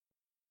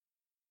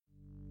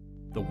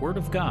The Word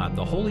of God,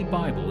 the Holy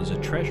Bible, is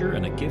a treasure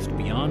and a gift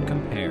beyond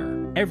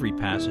compare. Every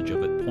passage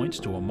of it points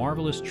to a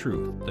marvelous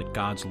truth that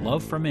God's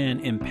love for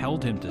man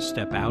impelled him to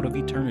step out of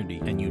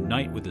eternity and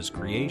unite with his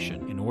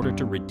creation in order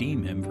to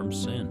redeem him from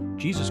sin.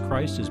 Jesus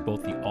Christ is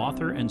both the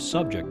author and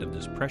subject of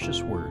this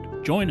precious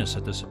Word. Join us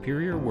at the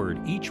Superior Word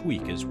each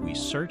week as we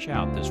search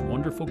out this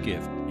wonderful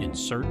gift in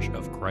search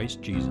of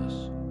Christ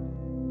Jesus.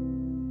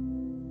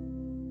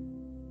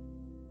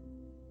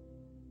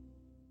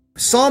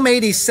 Psalm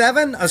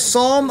 87, a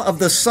psalm of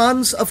the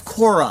sons of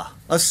Korah,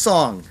 a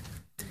song.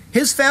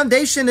 His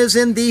foundation is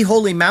in the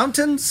holy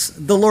mountains.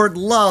 The Lord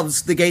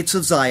loves the gates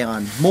of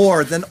Zion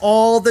more than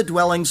all the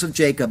dwellings of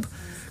Jacob.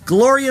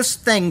 Glorious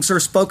things are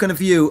spoken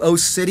of you, O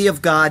city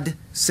of God,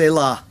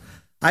 Selah.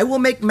 I will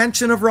make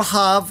mention of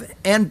Rahav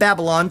and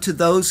Babylon to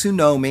those who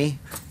know me.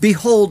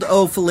 Behold,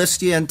 O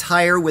Philistia and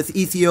Tyre with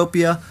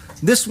Ethiopia,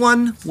 this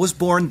one was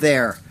born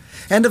there.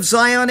 And of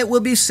Zion it will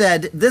be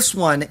said, this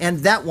one and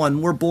that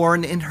one were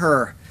born in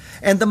her.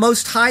 And the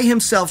Most High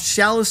himself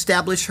shall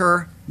establish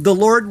her. The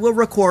Lord will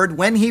record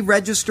when he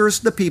registers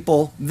the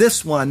people,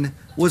 this one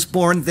was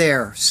born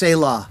there,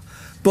 Selah.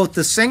 Both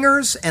the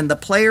singers and the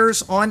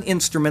players on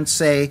instruments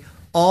say,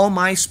 all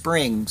my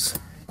springs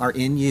are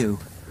in you.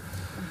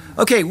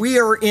 Okay, we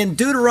are in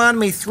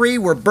Deuteronomy 3.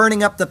 We're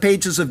burning up the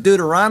pages of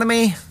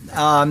Deuteronomy.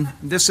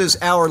 This is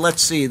our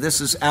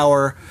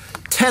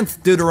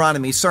 10th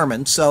Deuteronomy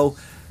sermon. So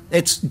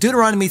it's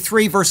Deuteronomy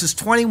 3, verses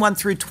 21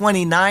 through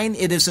 29.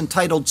 It is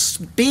entitled,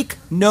 Speak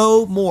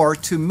No More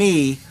to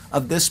Me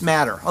of This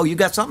Matter. Oh, you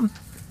got something?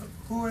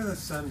 Who are the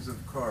sons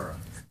of Korah?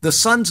 The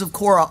sons of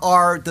Korah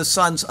are the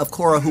sons of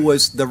Korah, who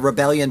was the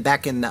rebellion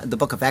back in the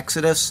book of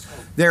Exodus.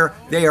 They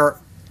are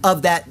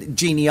of that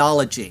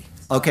genealogy.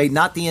 Okay,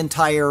 not the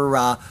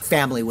entire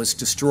family was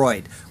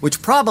destroyed,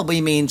 which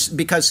probably means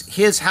because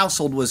his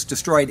household was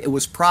destroyed, it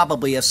was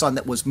probably a son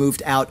that was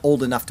moved out,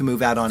 old enough to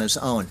move out on his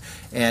own.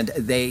 And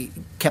they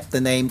kept the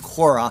name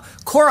Korah.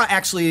 Korah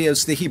actually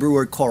is the Hebrew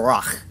word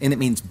korach, and it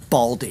means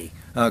baldy.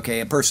 Okay,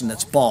 a person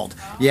that's bald.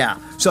 Yeah.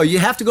 So you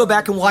have to go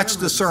back and watch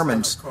the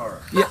sermons.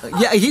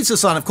 Yeah, he's the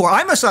son of Korah.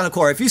 I'm a son of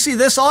Korah. If you see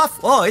this off,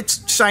 oh,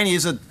 it's shiny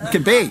as it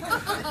can be.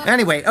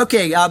 Anyway,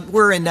 okay,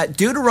 we're in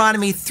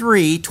Deuteronomy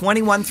 3,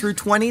 21 through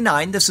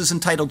 29. This is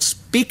entitled,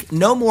 Speak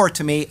No More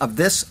to Me of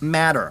This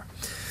Matter.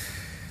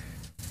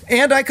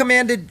 And I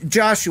commanded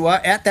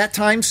Joshua at that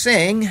time,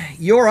 saying,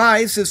 Your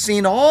eyes have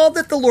seen all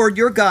that the Lord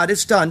your God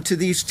has done to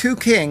these two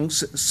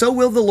kings, so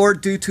will the Lord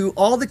do to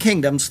all the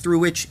kingdoms through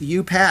which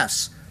you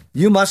pass.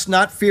 You must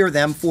not fear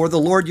them, for the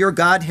Lord your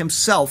God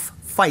himself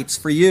fights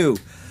for you.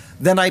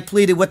 Then I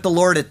pleaded with the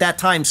Lord at that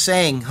time,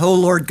 saying, O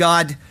Lord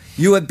God,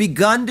 you have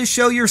begun to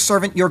show your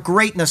servant your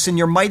greatness and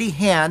your mighty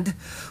hand.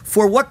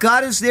 For what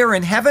God is there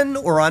in heaven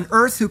or on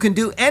earth who can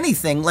do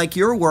anything like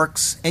your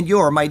works and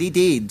your mighty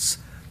deeds?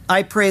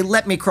 I pray,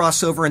 let me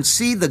cross over and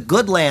see the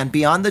good land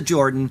beyond the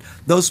Jordan,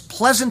 those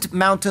pleasant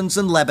mountains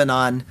in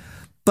Lebanon.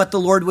 But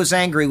the Lord was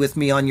angry with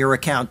me on your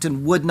account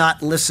and would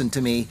not listen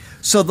to me.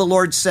 So the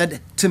Lord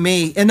said to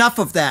me, Enough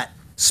of that.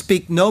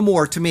 Speak no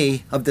more to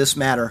me of this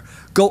matter.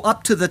 Go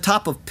up to the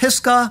top of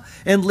Pisgah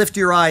and lift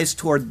your eyes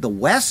toward the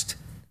west,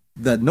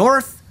 the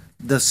north,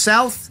 the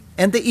south,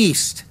 and the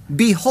east.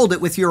 Behold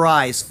it with your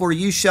eyes, for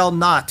you shall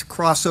not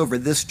cross over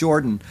this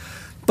Jordan.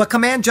 But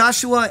command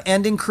Joshua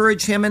and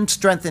encourage him and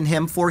strengthen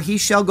him, for he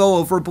shall go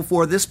over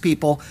before this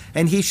people,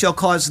 and he shall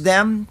cause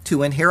them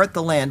to inherit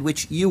the land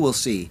which you will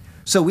see.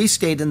 So we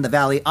stayed in the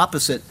valley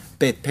opposite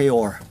Beth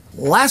Peor.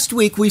 Last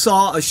week we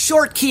saw a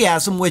short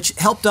chiasm which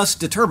helped us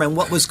determine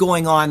what was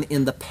going on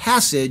in the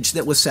passage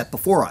that was set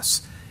before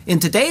us. In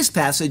today's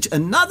passage,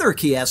 another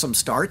chiasm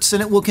starts,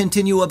 and it will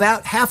continue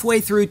about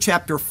halfway through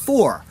chapter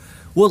 4.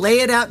 We'll lay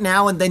it out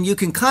now, and then you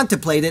can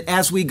contemplate it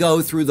as we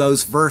go through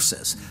those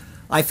verses.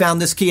 I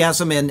found this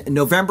chiasm in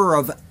November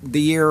of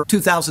the year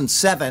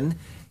 2007.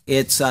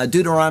 It's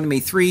Deuteronomy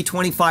 3,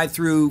 25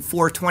 through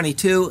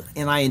 4:22,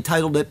 and I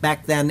entitled it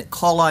back then,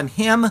 Call on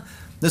Him.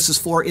 This is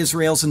for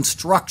Israel's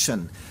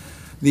instruction.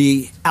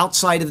 The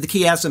outside of the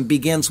chiasm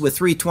begins with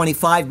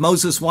 3:25.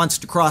 Moses wants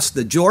to cross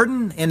the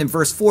Jordan, and in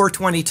verse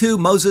 4:22,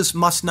 Moses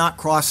must not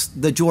cross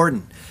the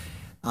Jordan.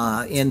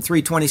 In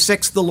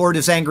 3:26, the Lord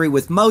is angry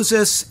with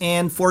Moses,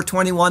 and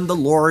 4:21, the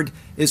Lord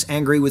is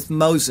angry with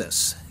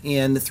Moses.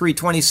 In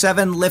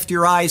 3:27, lift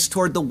your eyes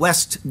toward the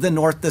west, the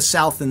north, the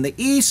south, and the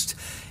east.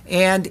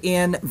 And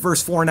in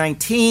verse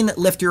 4:19,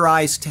 lift your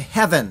eyes to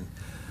heaven.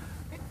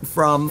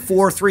 From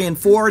 4:3 and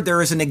 4,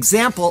 there is an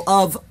example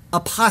of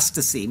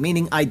apostasy,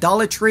 meaning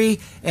idolatry.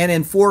 And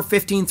in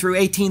 4:15 through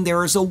 18,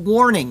 there is a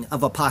warning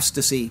of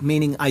apostasy,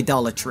 meaning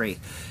idolatry.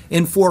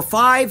 In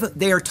 4:5,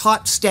 they are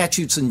taught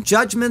statutes and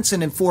judgments.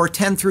 And in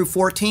 4:10 through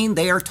 14,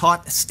 they are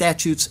taught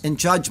statutes and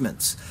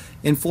judgments.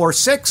 In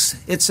 4:6,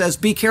 it says,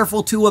 be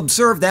careful to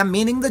observe them,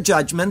 meaning the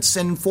judgments.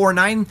 And in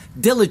 4:9,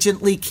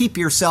 diligently keep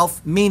yourself,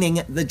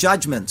 meaning the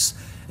judgments.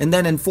 And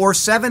then in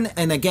 4:7,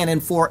 and again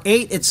in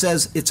 4:8, it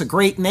says it's a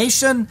great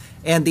nation.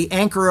 And the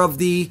anchor of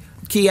the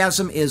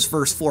chiasm is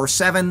verse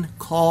 4:7,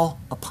 call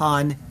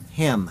upon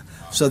him.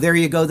 So there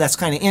you go. That's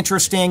kind of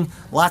interesting.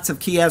 Lots of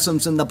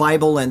chiasms in the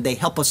Bible, and they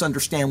help us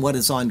understand what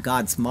is on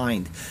God's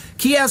mind.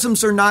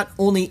 Chiasms are not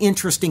only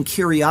interesting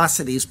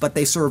curiosities, but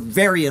they serve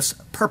various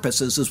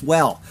purposes as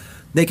well.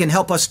 They can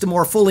help us to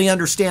more fully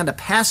understand a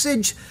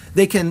passage.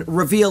 They can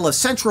reveal a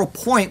central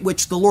point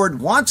which the Lord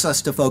wants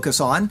us to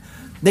focus on.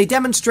 They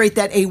demonstrate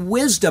that a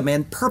wisdom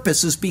and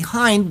purpose is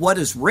behind what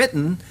is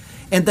written,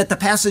 and that the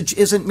passage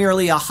isn't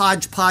merely a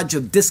hodgepodge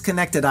of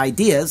disconnected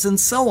ideas, and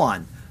so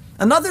on.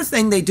 Another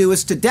thing they do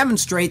is to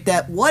demonstrate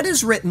that what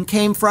is written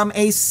came from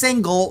a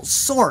single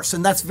source,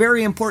 and that's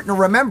very important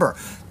to remember,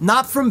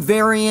 not from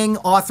varying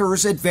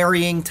authors at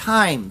varying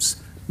times.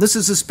 This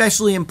is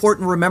especially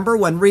important to remember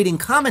when reading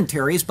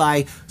commentaries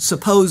by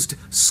supposed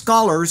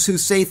scholars who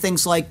say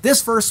things like,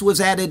 this verse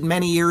was added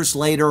many years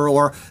later,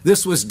 or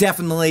this was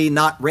definitely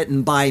not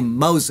written by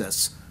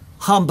Moses.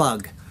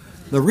 Humbug.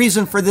 The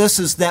reason for this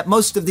is that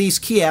most of these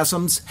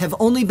chiasms have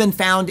only been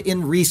found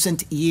in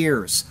recent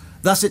years.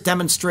 Thus, it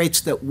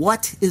demonstrates that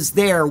what is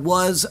there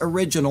was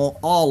original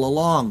all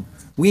along.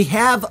 We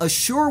have a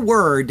sure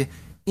word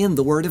in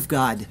the Word of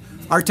God.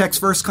 Our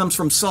text verse comes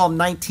from Psalm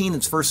 19.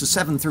 It's verses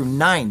 7 through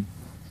 9.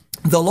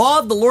 The law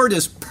of the Lord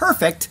is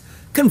perfect,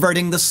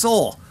 converting the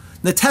soul.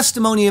 The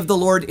testimony of the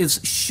Lord is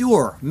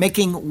sure,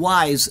 making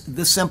wise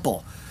the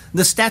simple.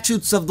 The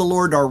statutes of the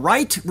Lord are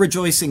right,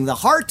 rejoicing the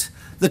heart.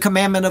 The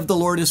commandment of the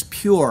Lord is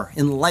pure,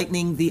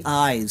 enlightening the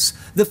eyes.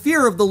 The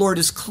fear of the Lord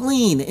is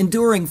clean,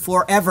 enduring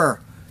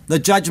forever. The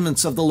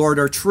judgments of the Lord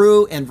are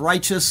true and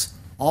righteous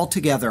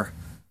altogether.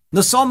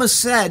 The psalmist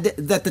said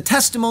that the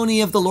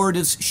testimony of the Lord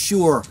is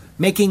sure,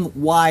 making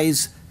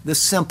wise the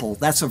simple.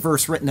 That's a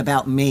verse written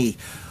about me.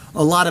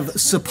 A lot of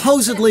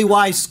supposedly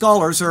wise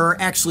scholars are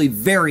actually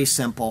very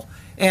simple,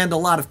 and a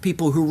lot of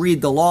people who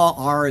read the law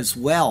are as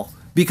well,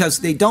 because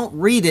they don't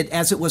read it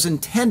as it was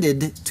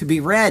intended to be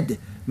read,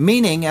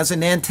 meaning as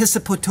an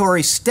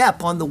anticipatory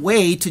step on the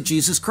way to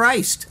Jesus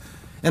Christ.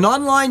 An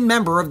online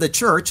member of the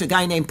church, a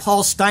guy named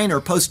Paul Steiner,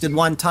 posted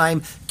one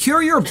time,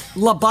 "Cure your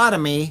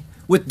lobotomy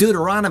with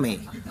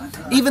Deuteronomy."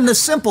 Even the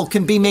simple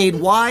can be made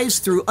wise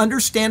through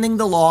understanding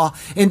the law,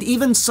 and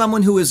even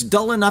someone who is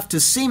dull enough to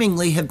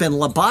seemingly have been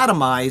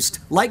lobotomized,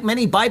 like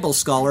many Bible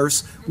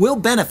scholars, will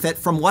benefit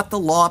from what the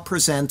law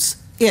presents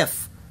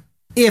if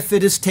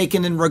it is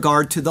taken in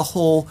regard to the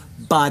whole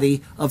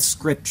body of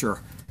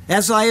Scripture.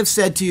 As I have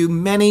said to you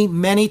many,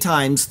 many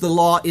times, the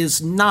law is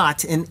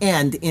not an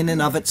end in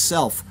and of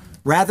itself.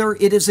 Rather,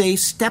 it is a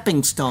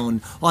stepping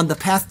stone on the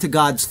path to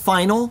God's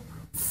final,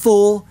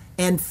 full,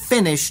 and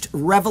finished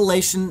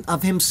revelation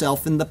of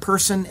himself in the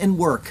person and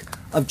work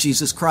of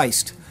Jesus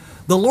Christ.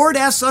 The Lord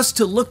asks us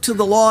to look to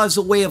the law as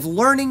a way of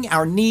learning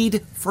our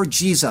need for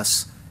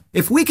Jesus.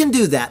 If we can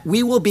do that,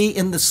 we will be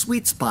in the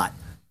sweet spot.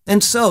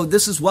 And so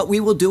this is what we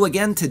will do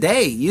again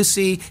today. You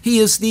see, he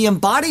is the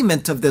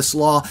embodiment of this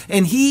law,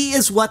 and he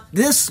is what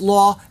this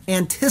law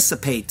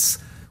anticipates.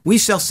 We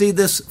shall see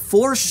this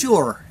for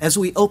sure as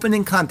we open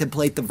and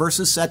contemplate the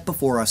verses set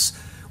before us.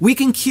 We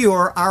can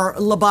cure our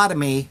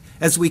lobotomy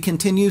as we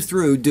continue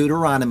through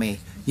Deuteronomy.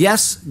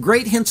 Yes,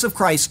 great hints of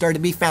Christ are to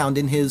be found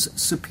in his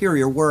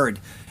superior word.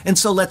 And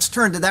so let's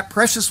turn to that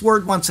precious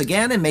word once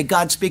again, and may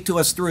God speak to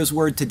us through his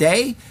word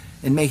today,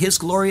 and may his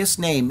glorious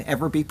name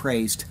ever be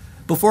praised.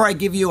 Before I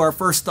give you our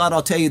first thought,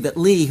 I'll tell you that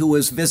Lee, who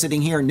was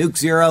visiting here in Nuke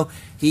Zero,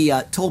 he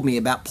told me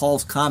about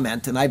Paul's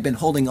comment, and I've been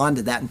holding on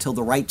to that until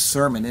the right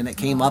sermon, and it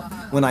came up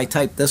when I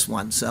typed this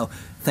one. So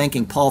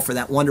thanking Paul for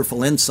that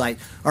wonderful insight.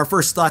 Our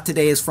first thought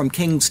today is from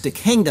Kings to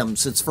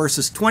Kingdoms. It's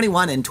verses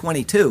 21 and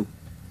 22.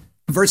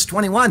 Verse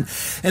 21,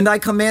 "And I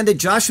commanded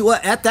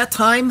Joshua at that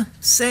time,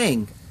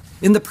 saying,"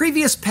 in the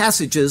previous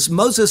passages,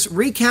 Moses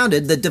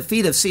recounted the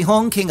defeat of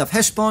Sihon, king of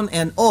Heshbon,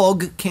 and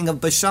Og, king of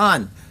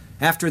Bashan.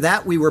 After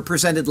that, we were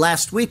presented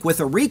last week with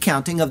a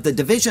recounting of the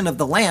division of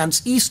the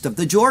lands east of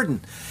the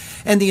Jordan,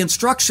 and the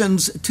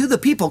instructions to the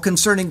people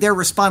concerning their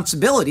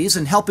responsibilities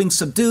in helping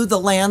subdue the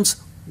lands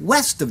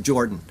west of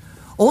Jordan.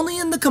 Only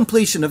in the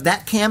completion of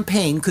that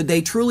campaign could they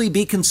truly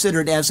be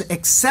considered as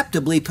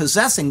acceptably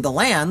possessing the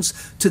lands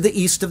to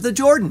the east of the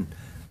Jordan.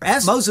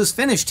 As Moses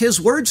finished his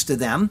words to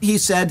them, he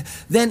said,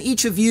 "Then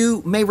each of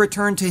you may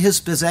return to his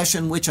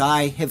possession which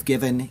I have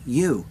given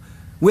you."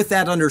 With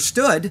that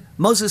understood,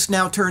 Moses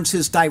now turns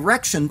his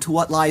direction to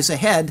what lies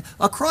ahead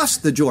across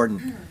the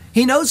Jordan.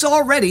 He knows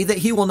already that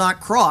he will not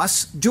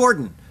cross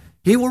Jordan.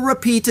 He will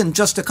repeat in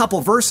just a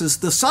couple verses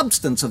the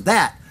substance of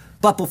that.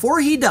 But before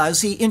he does,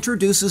 he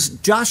introduces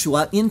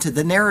Joshua into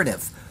the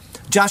narrative.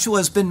 Joshua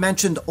has been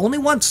mentioned only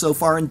once so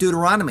far in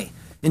Deuteronomy.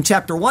 In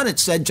chapter 1, it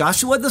said,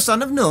 "Joshua the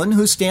son of Nun,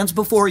 who stands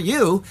before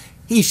you,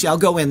 he shall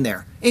go in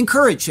there.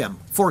 Encourage him,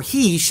 for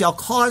he shall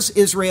cause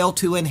Israel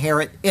to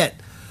inherit it.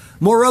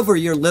 Moreover,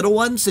 your little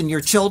ones and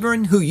your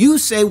children, who you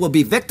say will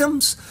be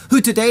victims,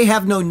 who today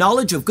have no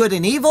knowledge of good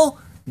and evil,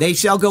 they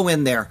shall go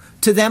in there.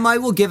 To them I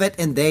will give it,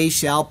 and they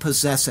shall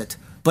possess it.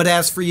 But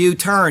as for you,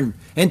 turn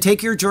and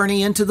take your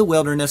journey into the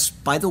wilderness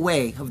by the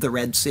way of the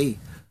Red Sea."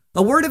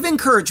 A word of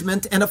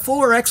encouragement and a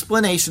fuller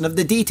explanation of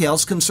the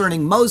details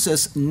concerning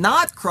Moses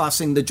not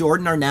crossing the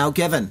Jordan are now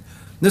given.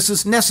 This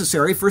is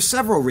necessary for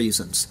several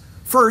reasons.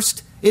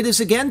 First, it is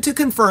again to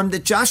confirm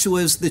that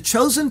Joshua is the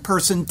chosen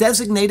person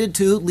designated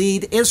to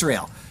lead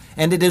Israel,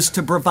 and it is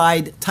to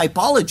provide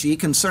typology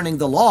concerning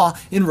the law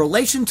in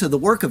relation to the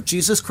work of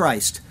Jesus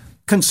Christ.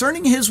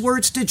 Concerning his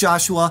words to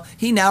Joshua,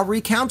 he now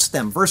recounts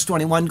them. Verse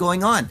 21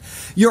 going on.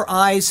 Your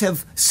eyes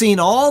have seen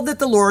all that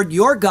the Lord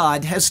your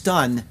God has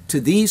done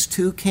to these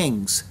two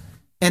kings.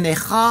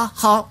 Enecha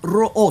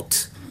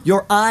ha-ro'ot.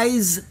 Your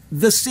eyes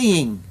the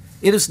seeing.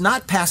 It is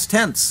not past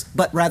tense,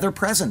 but rather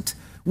present.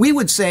 We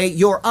would say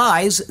your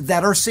eyes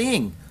that are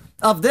seeing.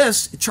 Of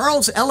this,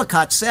 Charles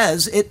Ellicott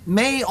says it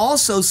may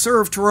also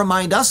serve to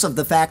remind us of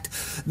the fact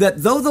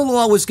that though the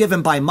law was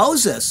given by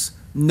Moses,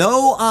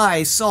 no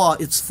eye saw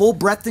its full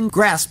breadth and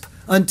grasp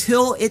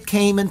until it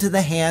came into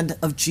the hand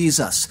of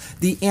Jesus,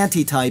 the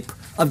antitype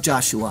of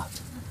Joshua.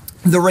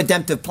 The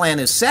redemptive plan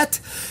is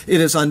set,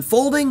 it is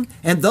unfolding,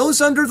 and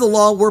those under the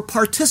law were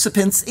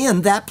participants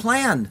in that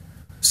plan.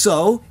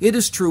 So it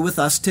is true with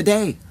us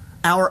today.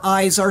 Our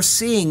eyes are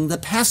seeing the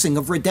passing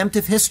of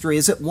redemptive history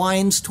as it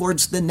winds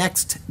towards the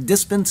next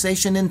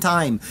dispensation in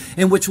time,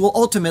 and which will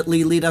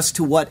ultimately lead us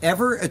to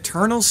whatever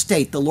eternal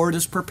state the Lord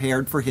has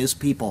prepared for his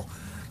people.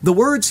 The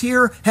words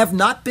here have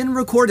not been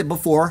recorded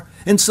before,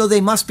 and so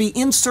they must be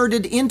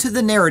inserted into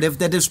the narrative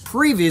that has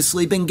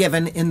previously been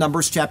given in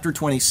Numbers chapter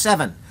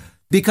 27.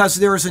 Because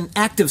there is an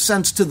active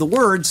sense to the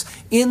words,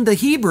 in the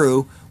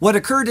Hebrew, what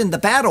occurred in the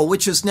battle,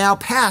 which is now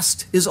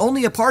past, is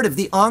only a part of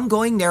the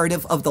ongoing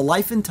narrative of the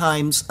life and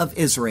times of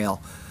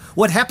Israel.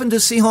 What happened to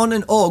Sihon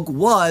and Og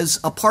was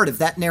a part of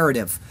that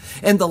narrative,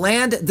 and the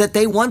land that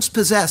they once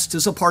possessed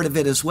is a part of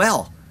it as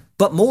well.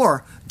 But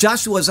more,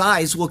 Joshua's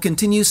eyes will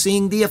continue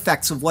seeing the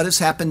effects of what has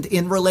happened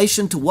in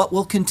relation to what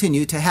will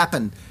continue to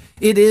happen.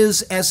 It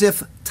is as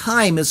if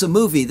time is a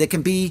movie that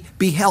can be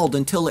beheld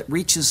until it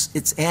reaches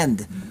its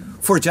end.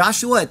 For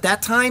Joshua at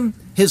that time,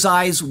 his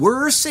eyes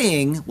were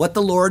seeing what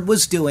the Lord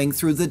was doing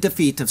through the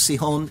defeat of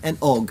Sihon and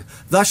Og.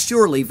 Thus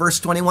surely,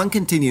 verse 21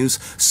 continues,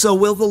 so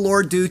will the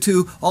Lord do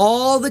to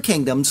all the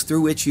kingdoms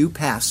through which you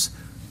pass.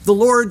 The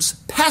Lord's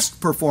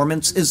past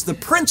performance is the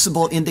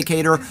principal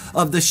indicator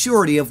of the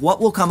surety of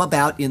what will come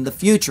about in the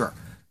future.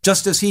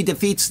 Just as he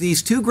defeats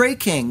these two great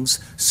kings,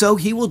 so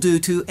he will do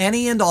to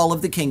any and all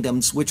of the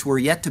kingdoms which were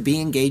yet to be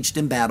engaged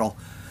in battle.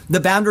 The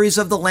boundaries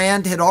of the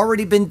land had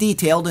already been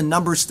detailed in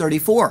Numbers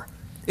 34.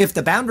 If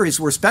the boundaries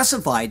were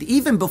specified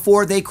even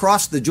before they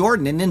crossed the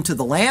Jordan and into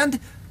the land,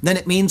 then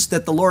it means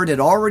that the Lord had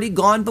already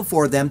gone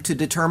before them to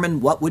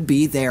determine what would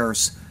be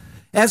theirs.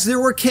 As there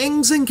were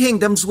kings and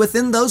kingdoms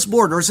within those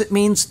borders, it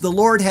means the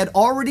Lord had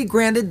already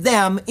granted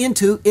them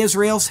into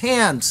Israel's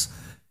hands.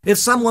 If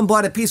someone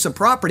bought a piece of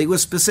property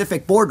with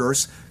specific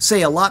borders,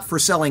 say a lot for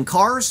selling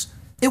cars,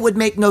 it would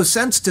make no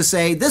sense to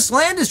say, this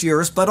land is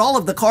yours, but all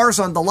of the cars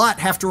on the lot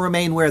have to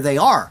remain where they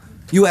are.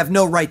 You have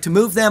no right to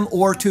move them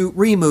or to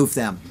remove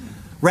them.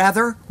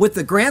 Rather, with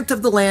the grant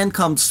of the land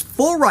comes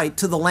full right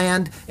to the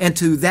land and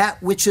to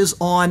that which is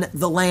on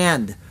the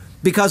land.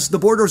 Because the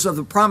borders of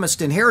the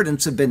promised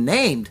inheritance have been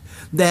named,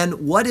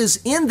 then what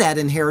is in that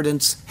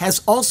inheritance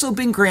has also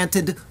been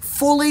granted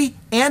fully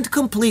and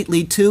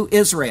completely to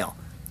Israel.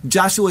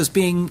 Joshua is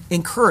being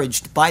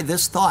encouraged by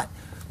this thought.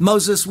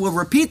 Moses will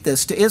repeat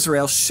this to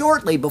Israel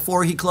shortly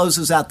before he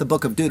closes out the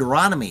book of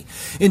Deuteronomy.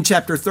 In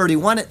chapter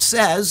 31, it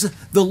says,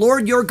 the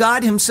Lord your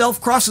God himself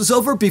crosses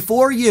over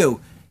before you.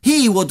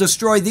 He will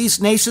destroy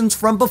these nations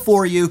from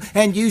before you,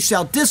 and you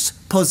shall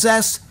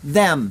dispossess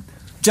them.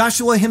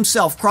 Joshua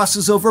himself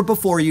crosses over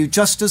before you,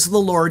 just as the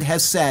Lord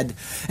has said.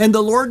 And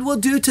the Lord will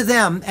do to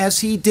them as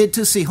he did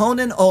to Sihon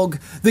and Og,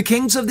 the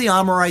kings of the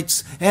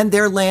Amorites, and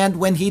their land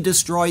when he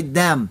destroyed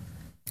them.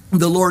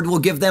 The Lord will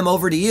give them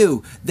over to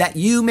you, that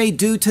you may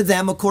do to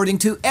them according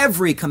to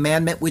every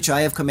commandment which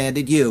I have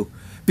commanded you.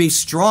 Be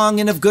strong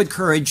and of good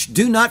courage.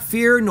 Do not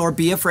fear nor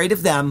be afraid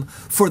of them,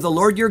 for the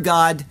Lord your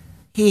God,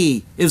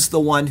 he is the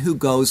one who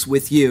goes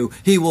with you.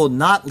 He will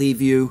not leave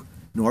you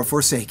nor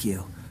forsake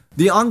you.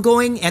 The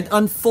ongoing and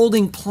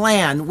unfolding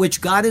plan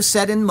which God has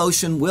set in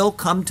motion will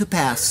come to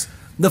pass.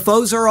 The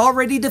foes are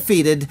already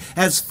defeated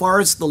as far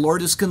as the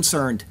Lord is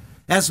concerned.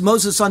 As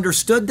Moses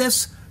understood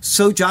this,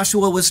 so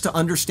Joshua was to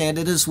understand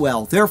it as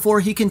well. Therefore,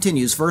 he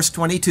continues, verse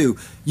 22,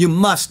 you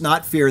must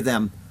not fear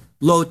them.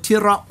 Lo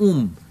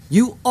tira'um.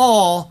 You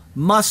all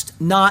must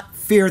not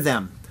fear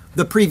them.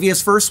 The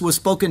previous verse was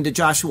spoken to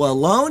Joshua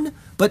alone,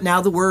 but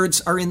now the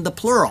words are in the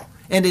plural,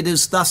 and it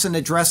is thus an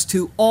address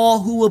to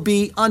all who will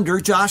be under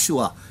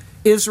Joshua.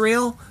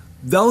 Israel,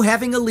 though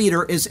having a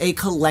leader, is a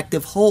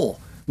collective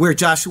whole. Where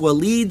Joshua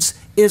leads,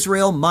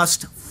 Israel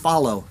must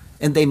follow,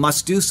 and they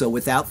must do so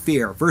without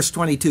fear. Verse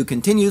 22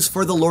 continues,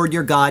 for the Lord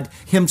your God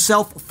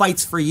himself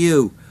fights for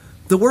you.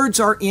 The words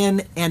are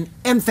in an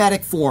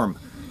emphatic form.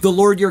 The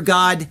Lord your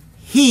God,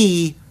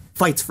 he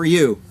fights for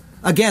you.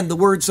 Again, the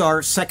words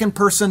are second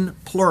person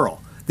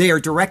plural. They are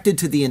directed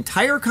to the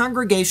entire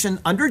congregation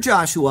under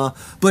Joshua,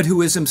 but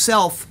who is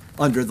himself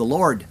under the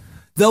Lord.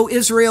 Though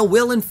Israel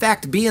will in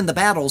fact be in the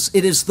battles,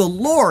 it is the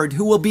Lord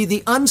who will be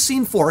the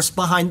unseen force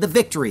behind the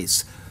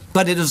victories.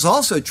 But it is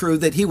also true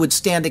that he would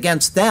stand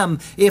against them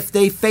if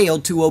they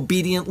failed to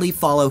obediently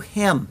follow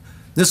him.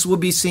 This will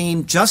be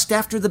seen just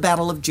after the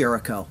Battle of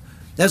Jericho.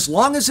 As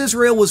long as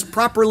Israel was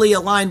properly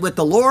aligned with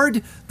the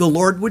Lord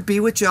would be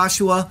with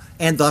Joshua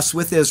and thus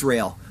with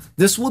Israel.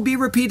 This will be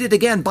repeated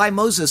again by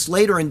Moses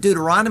later in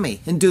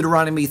Deuteronomy. In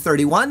Deuteronomy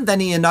 31, then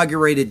he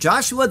inaugurated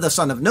Joshua, the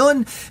son of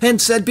Nun, and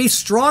said, "Be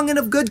strong and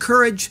of good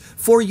courage,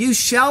 for you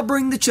shall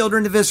bring the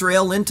children of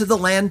Israel into the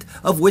land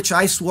of which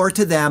I swore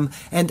to them,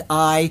 and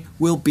I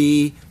will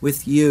be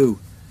with you."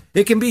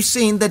 It can be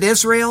seen that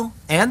Israel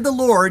and the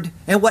Lord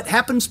and what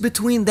happens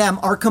between them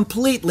are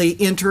completely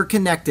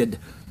interconnected.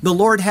 The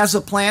Lord has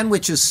a plan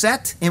which is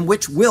set and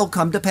which will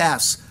come to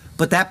pass.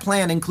 But that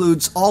plan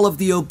includes all of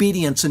the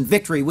obedience and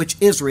victory which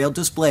Israel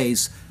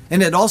displays.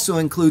 And it also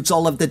includes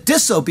all of the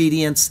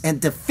disobedience and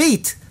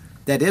defeat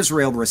that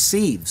Israel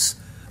receives.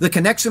 The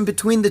connection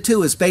between the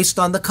two is based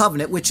on the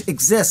covenant which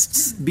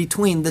exists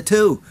between the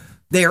two.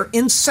 They are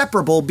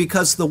inseparable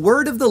because the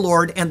word of the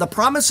Lord and the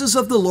promises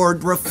of the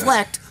Lord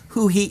reflect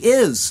who he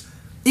is.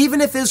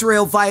 Even if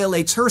Israel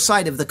violates her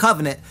side of the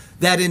covenant,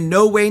 that in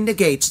no way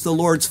negates the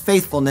Lord's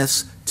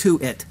faithfulness to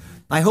it.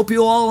 I hope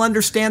you all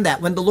understand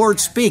that. When the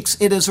Lord speaks,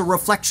 it is a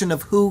reflection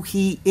of who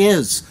he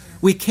is.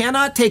 We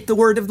cannot take the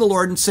word of the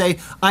Lord and say,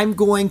 I'm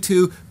going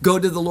to go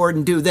to the Lord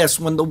and do this,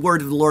 when the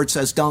word of the Lord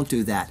says, don't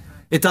do that.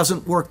 It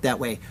doesn't work that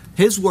way.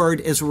 His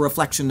word is a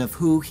reflection of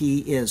who he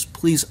is.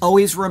 Please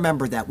always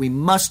remember that. We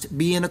must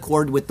be in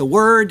accord with the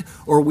word,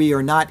 or we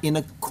are not in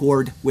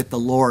accord with the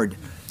Lord.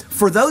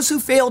 For those who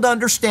fail to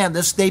understand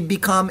this, they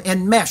become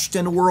enmeshed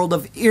in a world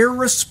of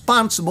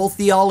irresponsible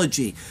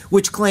theology,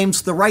 which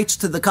claims the rights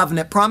to the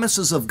covenant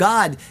promises of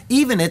God,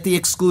 even at the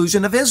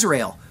exclusion of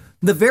Israel,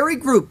 the very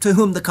group to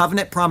whom the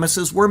covenant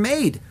promises were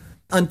made.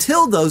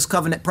 Until those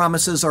covenant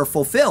promises are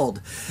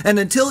fulfilled, and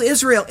until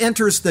Israel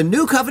enters the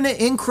new covenant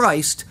in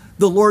Christ,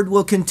 the Lord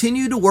will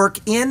continue to work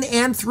in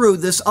and through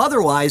this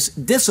otherwise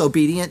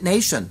disobedient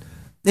nation.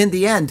 In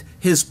the end,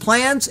 his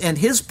plans and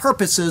his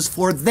purposes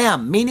for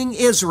them, meaning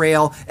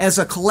Israel as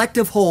a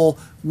collective whole,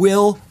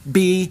 will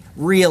be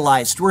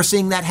realized. We're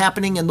seeing that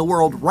happening in the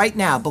world right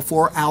now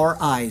before our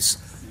eyes.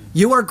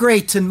 You are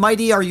great and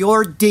mighty are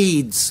your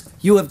deeds.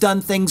 You have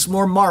done things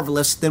more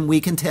marvelous than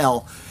we can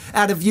tell.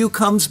 Out of you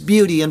comes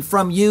beauty, and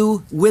from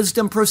you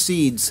wisdom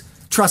proceeds.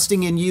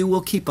 Trusting in you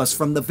will keep us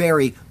from the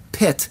very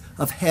pit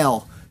of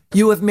hell.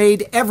 You have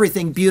made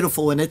everything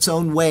beautiful in its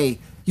own way.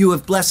 You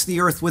have blessed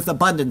the earth with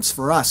abundance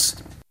for us.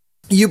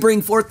 You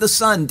bring forth the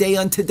sun day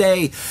unto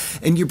day,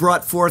 and you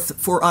brought forth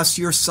for us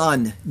your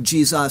Son,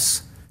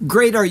 Jesus.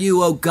 Great are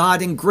you, O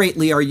God, and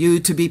greatly are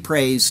you to be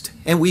praised,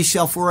 and we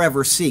shall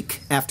forever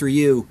seek after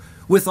you.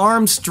 With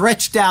arms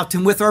stretched out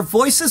and with our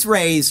voices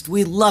raised,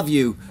 we love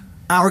you,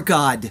 our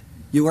God.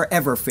 You are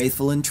ever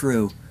faithful and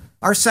true.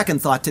 Our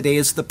second thought today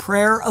is the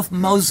prayer of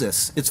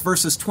Moses. It's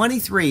verses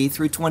 23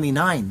 through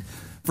 29.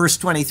 Verse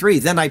 23,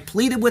 then I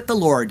pleaded with the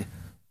Lord,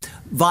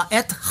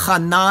 Va'et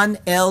Hanan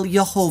el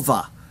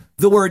Yehovah.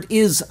 The word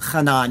is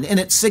Hanan, and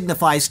it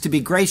signifies to be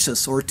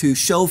gracious or to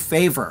show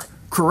favor.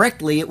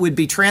 Correctly, it would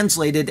be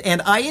translated,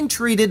 and I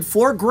entreated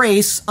for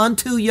grace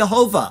unto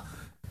Jehovah.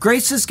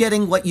 Grace is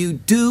getting what you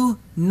do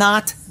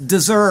not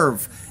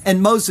deserve.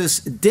 And Moses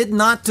did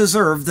not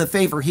deserve the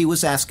favor he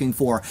was asking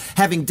for,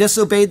 having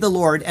disobeyed the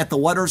Lord at the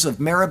waters of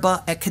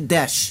Meribah at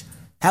Kadesh.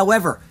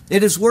 However,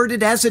 it is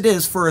worded as it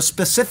is for a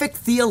specific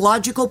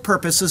theological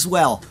purpose as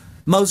well.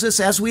 Moses,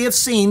 as we have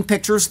seen,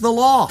 pictures the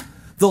law.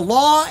 The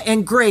law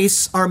and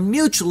grace are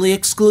mutually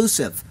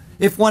exclusive.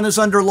 If one is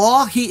under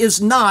law, he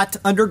is not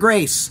under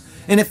grace.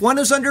 And if one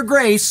is under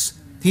grace,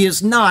 he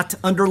is not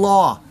under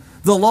law.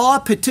 The law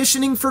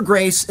petitioning for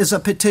grace is a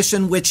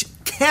petition which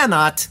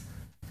cannot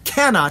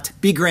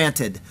be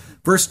granted.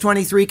 Verse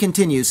 23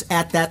 continues,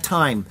 at that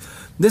time.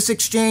 This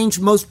exchange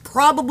most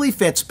probably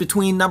fits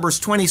between Numbers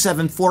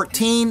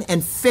 27:14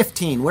 and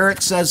 15, where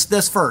it says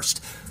this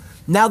first.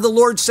 Now the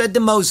Lord said to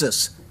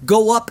Moses,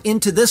 go up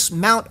into this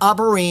Mount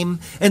Abarim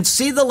and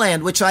see the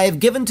land which I have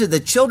given to the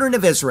children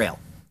of Israel.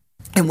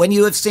 And when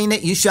you have seen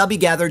it, you shall be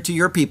gathered to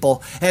your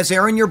people, as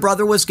Aaron your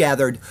brother was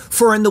gathered.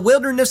 For in the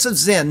wilderness of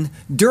Zin,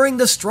 during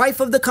the strife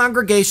of the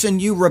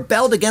congregation, you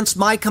rebelled against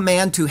my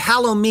command to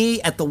hallow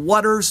me at the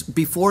waters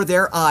before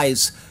their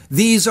eyes.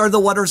 These are the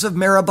waters of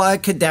Meribah,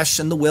 Kadesh,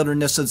 and the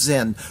wilderness of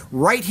Zin.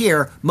 Right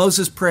here,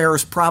 Moses' prayer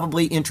is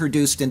probably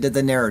introduced into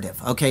the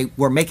narrative. Okay,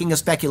 we're making a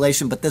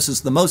speculation, but this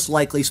is the most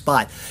likely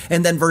spot.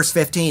 And then verse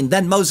 15,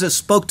 then Moses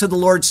spoke to the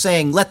Lord,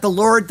 saying, let the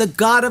Lord, the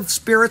God of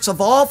spirits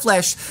of all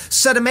flesh,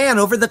 set a man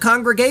over the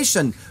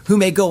congregation, who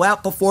may go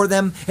out before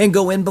them and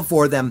go in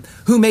before them,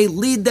 who may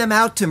lead them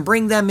out and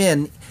bring them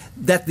in,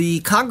 that the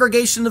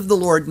congregation of the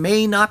Lord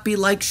may not be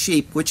like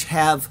sheep which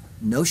have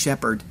no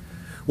shepherd.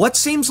 What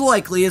seems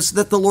likely is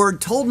that the Lord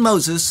told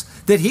Moses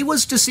that he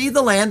was to see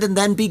the land and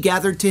then be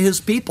gathered to his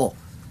people.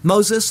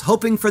 Moses,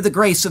 hoping for the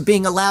grace of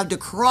being allowed to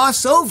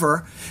cross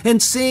over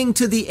and seeing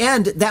to the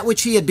end that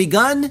which he had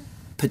begun,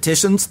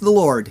 petitions the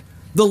Lord.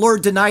 The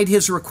Lord denied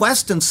his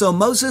request, and so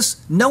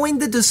Moses, knowing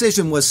the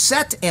decision was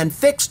set and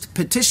fixed,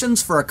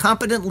 petitions for a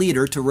competent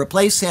leader to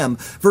replace him.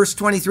 Verse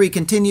 23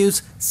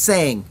 continues,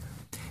 saying,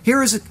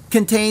 Here is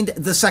contained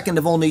the second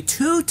of only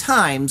 2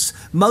 times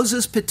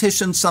Moses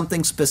petitioned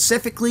something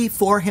specifically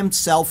for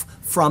himself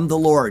from the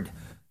Lord.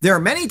 There are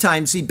many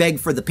times he begged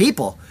for the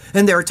people,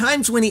 and there are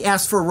times when he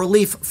asked for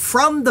relief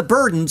from the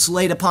burdens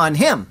laid upon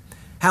him.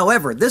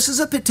 However, this is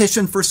a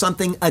petition for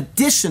something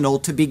additional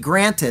to be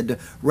granted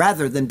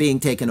rather than being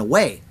taken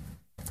away.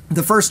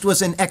 The first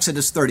was in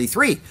Exodus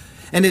 33,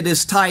 and it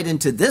is tied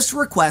into this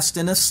request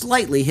in a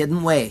slightly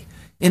hidden way.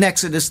 In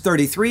Exodus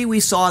 33, we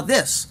saw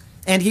this,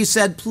 and he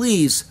said,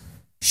 "Please,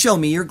 show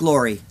me your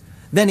glory."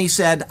 Then he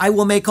said, "I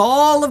will make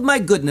all of my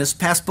goodness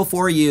pass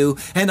before you,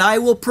 and I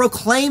will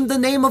proclaim the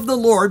name of the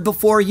Lord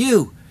before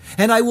you.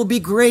 And I will be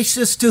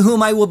gracious to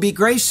whom I will be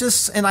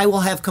gracious, and I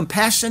will have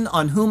compassion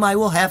on whom I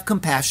will have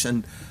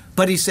compassion."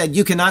 But he said,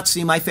 "You cannot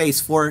see my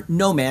face, for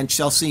no man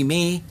shall see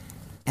me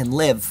and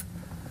live."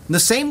 The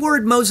same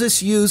word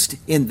Moses used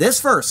in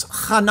this verse,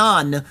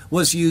 Hanan,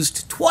 was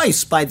used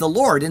twice by the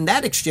Lord in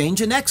that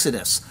exchange in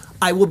Exodus.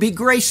 I will be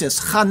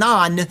gracious,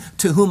 Hanan,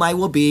 to whom I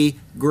will be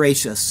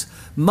gracious.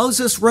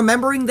 Moses,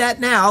 remembering that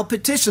now,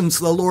 petitions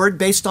the Lord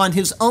based on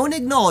his own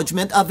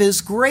acknowledgement of his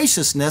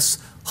graciousness,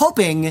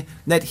 hoping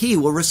that he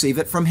will receive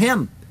it from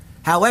him.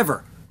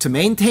 However, to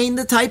maintain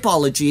the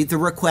typology, the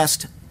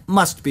request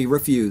must be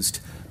refused.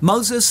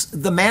 Moses,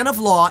 the man of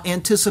law,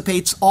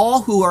 anticipates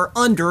all who are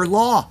under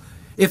law.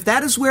 If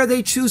that is where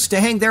they choose to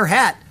hang their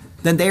hat,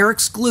 then they are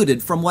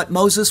excluded from what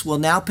Moses will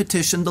now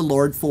petition the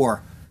Lord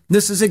for.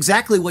 This is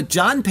exactly what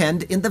John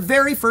penned in the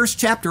very first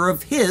chapter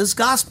of his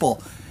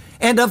gospel.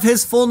 "And of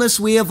his fullness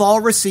we have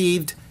all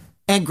received,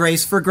 and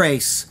grace for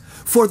grace.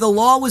 For the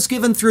law was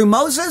given through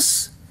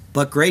Moses,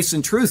 but grace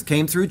and truth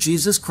came through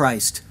Jesus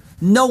Christ.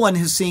 No one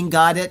has seen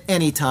God at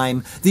any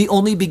time. The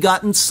only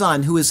begotten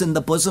Son who is in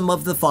the bosom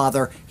of the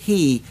Father,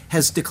 he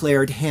has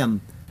declared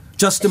him."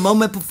 Just a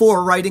moment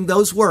before writing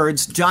those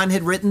words, John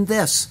had written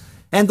this,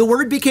 "And the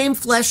Word became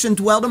flesh and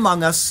dwelt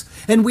among us,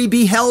 and we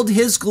beheld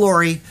his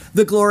glory,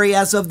 the glory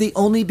as of the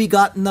only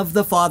begotten of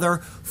the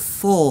Father,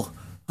 full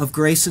of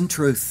grace and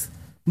truth."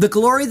 The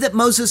glory that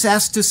Moses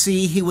asked to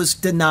see, he was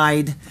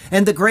denied,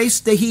 and the grace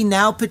that he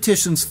now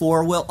petitions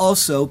for will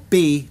also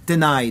be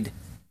denied.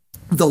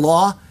 The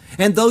law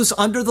and those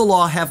under the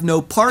law have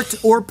no part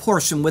or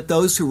portion with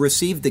those who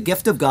receive the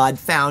gift of God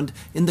found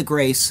in the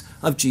grace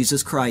of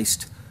Jesus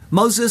Christ.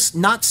 Moses,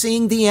 not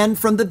seeing the end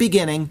from the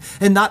beginning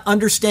and not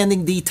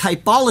understanding the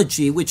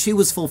typology which he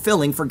was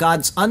fulfilling for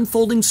God's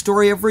unfolding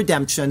story of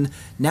redemption,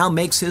 now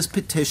makes his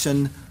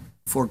petition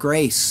for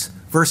grace.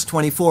 Verse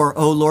 24,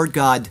 "O Lord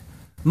God."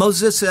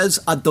 Moses says,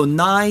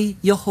 "Adonai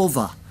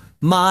Yehovah,"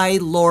 my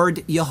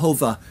Lord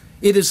Yehovah.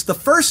 It is the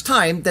first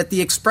time that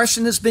the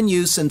expression has been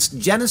used since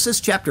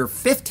Genesis chapter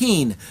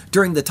 15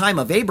 during the time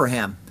of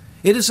Abraham.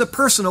 It is a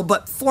personal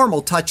but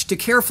formal touch to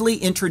carefully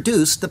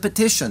introduce the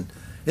petition.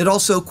 It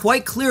also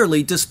quite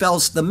clearly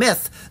dispels the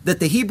myth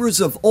that the Hebrews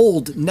of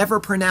old never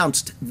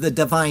pronounced the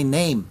divine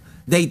name.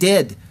 They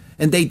did,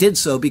 and they did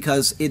so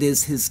because it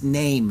is his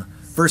name.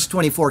 Verse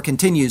 24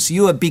 continues,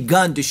 "You have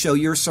begun to show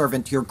your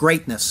servant your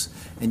greatness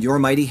and your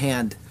mighty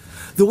hand."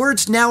 The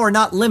words now are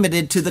not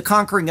limited to the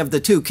conquering of the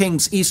 2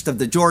 kings east of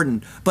the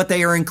Jordan, but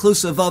they are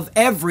inclusive of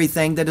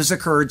everything that has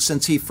occurred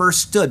since he first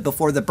stood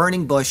before the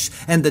burning bush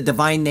and the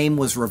divine name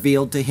was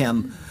revealed to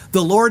him.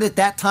 The Lord at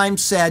that time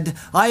said,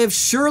 "I have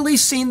surely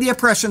seen the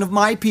oppression of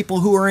my people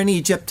who are in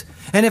Egypt,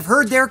 and have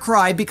heard their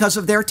cry because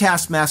of their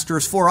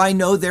taskmasters, for I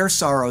know their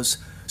sorrows.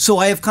 So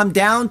I have come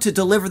down to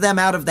deliver them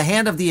out of the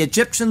hand of the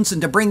Egyptians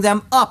and to bring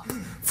them up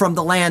from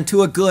the land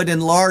to a good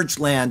and large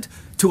land,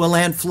 to a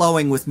land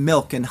flowing with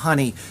milk and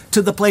honey,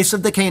 to the place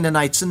of the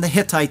Canaanites and the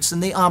Hittites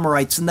and the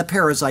Amorites and the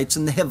Perizzites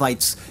and the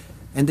Hivites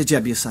and the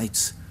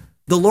Jebusites."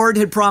 The Lord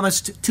had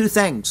promised 2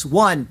 things.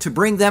 1, to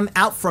bring them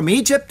out from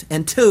Egypt,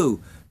 and 2,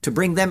 to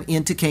bring them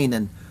into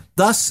Canaan.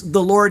 Thus,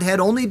 the Lord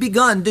had only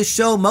begun to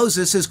show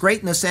Moses his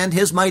greatness and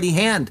his mighty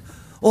hand.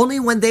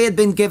 Only when they had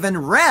been given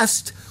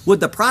rest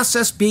would the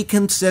process be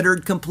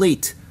considered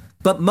complete.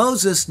 But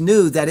Moses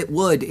knew that it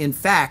would, in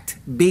fact,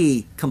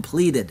 be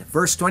completed.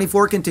 Verse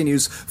 24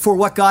 continues, "For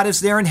what God is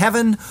there in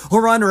heaven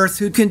or on earth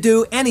who can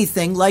do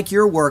anything like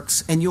your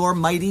works and your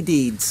mighty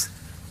deeds?"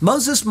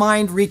 Moses'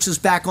 mind reaches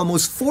back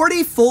almost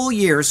 40 full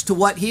years to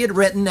what he had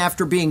written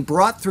after being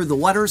brought through the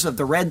waters of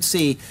the Red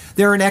Sea.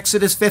 There in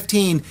Exodus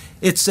 15,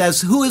 it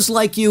says, "Who is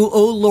like you,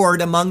 O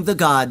Lord, among the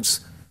gods?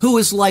 Who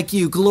is like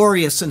you,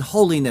 glorious in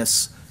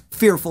holiness,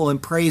 fearful in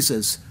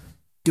praises,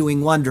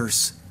 doing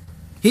wonders?"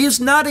 He is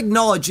not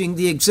acknowledging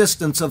the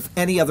existence of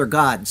any other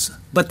gods,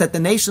 but that the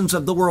nations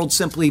of the world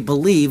simply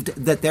believed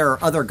that there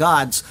are other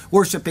gods,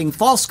 worshiping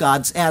false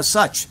gods as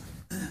such.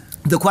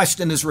 The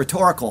question is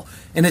rhetorical,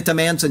 and it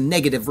demands a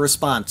negative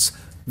response.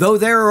 Though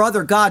there are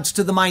other gods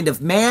to the mind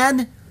of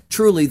man,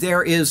 truly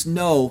there is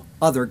no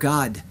other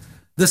God.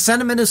 The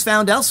sentiment is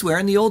found elsewhere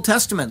in the Old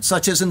Testament,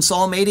 such as in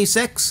Psalm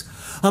 86.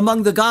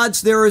 "Among the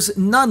gods there is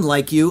none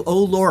like you, O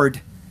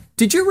Lord."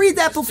 Did you read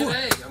that before?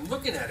 Today, I'm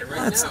looking at it right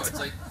now. It's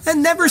like, it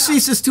never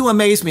ceases to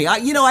amaze me.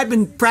 I've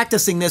been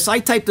practicing this. I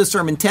typed this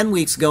sermon 10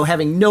 weeks ago,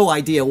 having no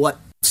idea what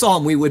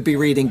psalm we would be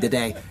reading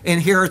today.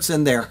 And here it's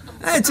in there.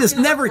 It just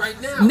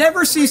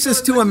never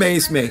ceases to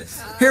amaze me.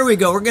 Here we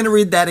go. We're going to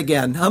read that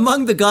again.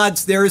 Among the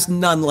gods, there is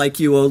none like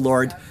you, O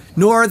Lord,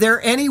 nor are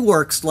there any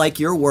works like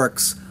your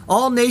works.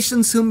 All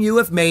nations whom you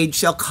have made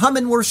shall come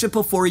and worship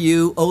before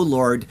you, O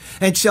Lord,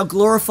 and shall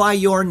glorify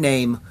your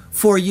name,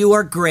 for you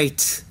are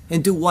great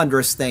and do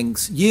wondrous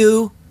things.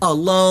 You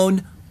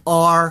alone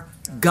are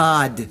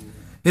God.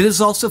 It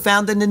is also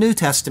found in the New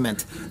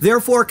Testament.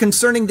 Therefore,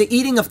 concerning the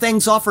eating of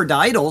things offered to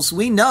idols,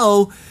 we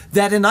know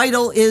that an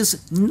idol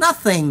is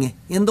nothing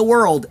in the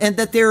world, and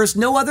that there is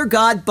no other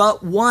God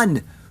but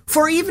one.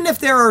 For even if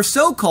there are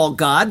so-called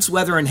gods,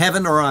 whether in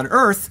heaven or on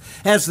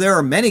earth, as there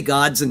are many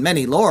gods and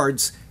many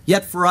lords,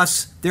 yet for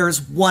us there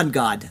is one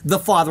God, the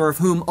Father of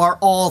whom are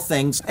all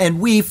things, and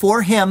we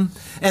for him,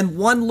 and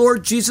one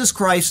Lord Jesus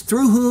Christ,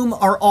 through whom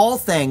are all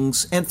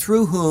things, and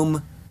through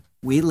whom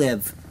we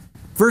live.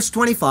 Verse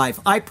 25,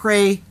 I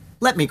pray,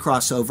 let me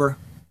cross over.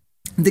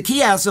 The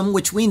chiasm,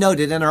 which we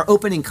noted in our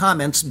opening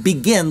comments,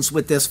 begins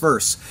with this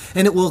verse,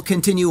 and it will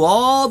continue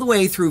all the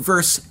way through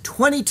verse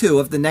 22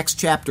 of the next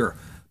chapter.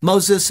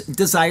 Moses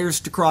desires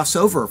to cross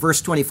over.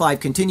 Verse 25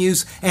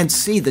 continues, and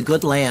see the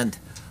good land.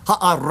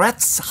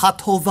 Ha'aretz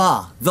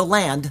ha'tova, the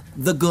land,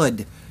 the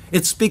good.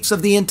 It speaks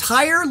of the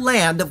entire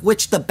land of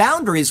which the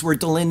boundaries were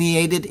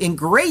delineated in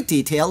great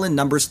detail in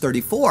Numbers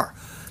 34.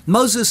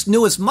 Moses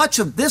knew as much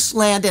of this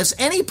land as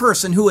any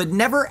person who had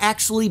never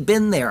actually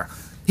been there.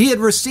 He had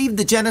received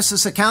the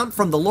Genesis account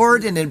from the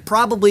Lord and had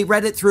probably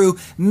read it through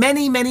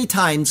many, many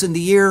times in the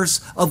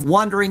years of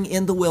wandering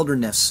in the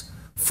wilderness.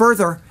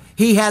 Further,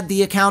 he had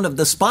the account of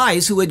the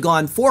spies who had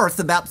gone forth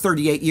about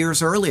 38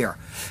 years earlier,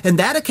 and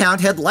that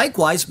account had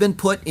likewise been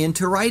put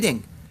into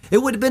writing. It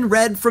would have been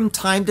read from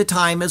time to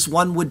time as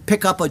one would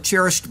pick up a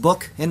cherished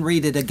book and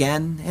read it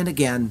again and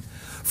again.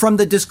 From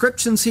the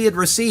descriptions he had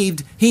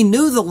received, he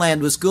knew the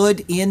land was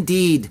good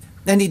indeed,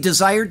 and he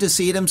desired to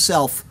see it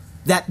himself.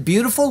 That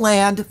beautiful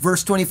land,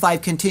 verse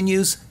 25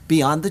 continues,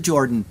 beyond the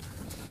Jordan.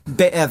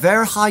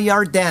 Be'ever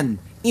ha'yarden,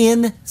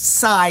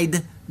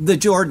 inside the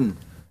Jordan.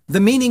 The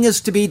meaning is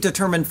to be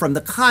determined from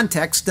the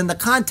context, and the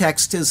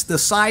context is the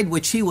side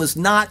which he was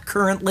not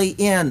currently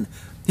in.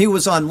 He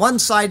was on one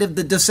side of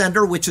the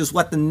descender, which is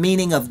what the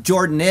meaning of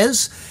Jordan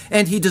is,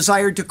 and he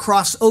desired to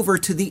cross over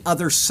to the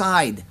other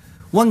side.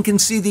 One can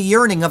see the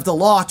yearning of the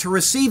law to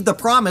receive the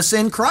promise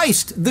in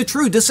Christ, the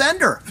true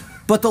descender.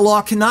 But the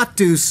law cannot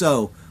do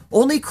so.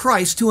 Only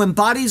Christ, who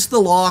embodies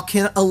the law,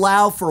 can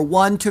allow for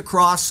one to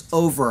cross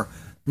over.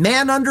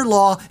 Man under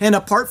law and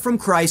apart from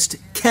Christ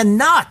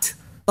cannot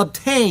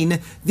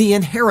obtain the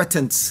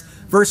inheritance.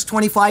 Verse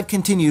 25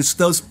 continues,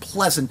 those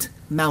pleasant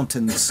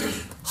mountains.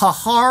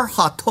 Hahar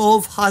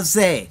hatov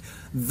hazeh,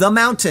 the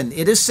mountain,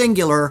 it is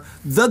singular,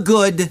 the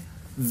good,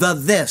 the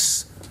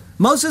this.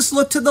 Moses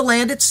looked to the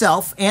land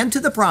itself and to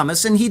the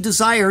promise, and he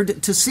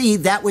desired to see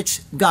that which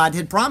God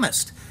had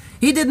promised.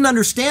 He didn't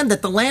understand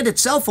that the land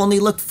itself only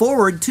looked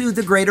forward to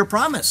the greater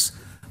promise.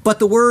 But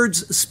the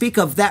words speak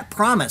of that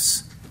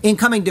promise. In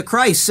coming to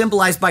Christ,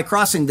 symbolized by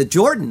crossing the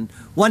Jordan,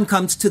 one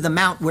comes to the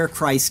mount where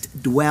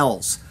Christ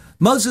dwells.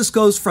 Moses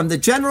goes from the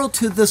general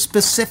to the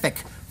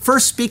specific,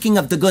 first speaking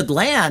of the good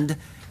land,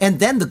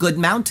 and then the good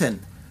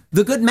mountain.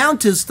 The good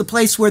mount is the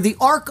place where the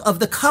Ark of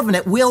the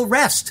Covenant will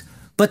rest.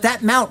 But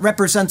that mount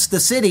represents the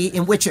city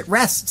in which it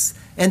rests,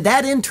 and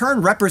that in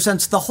turn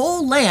represents the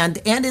whole land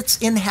and its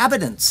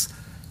inhabitants.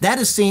 That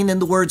is seen in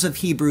the words of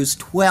Hebrews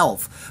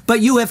 12.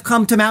 But you have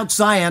come to Mount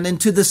Zion and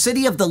to the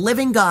city of the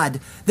living God,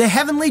 the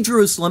heavenly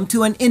Jerusalem,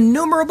 to an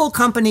innumerable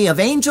company of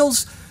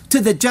angels, to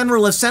the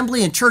general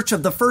assembly and church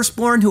of the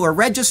firstborn who are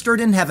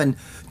registered in heaven,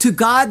 to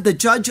God, the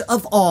judge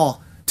of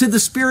all, to the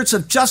spirits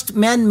of just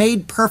men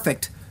made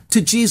perfect, to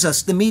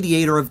Jesus, the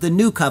mediator of the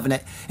new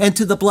covenant, and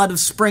to the blood of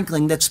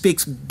sprinkling that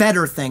speaks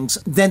better things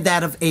than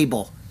that of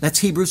Abel. That's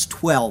Hebrews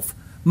 12.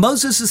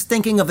 Moses is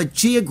thinking of a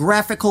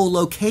geographical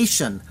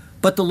location,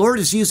 but the Lord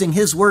is using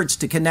his words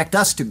to connect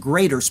us to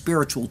greater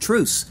spiritual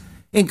truths.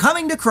 In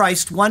coming to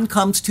Christ, one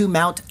comes to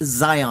Mount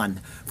Zion.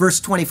 Verse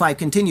 25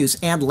 continues,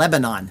 and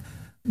Lebanon.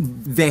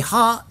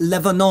 Veha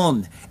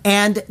Lebanon,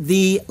 and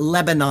the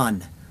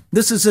Lebanon.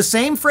 This is the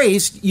same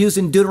phrase used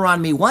in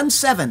Deuteronomy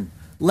 1:7.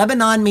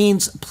 Lebanon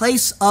means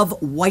place of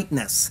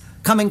whiteness,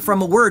 coming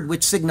from a word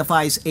which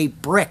signifies a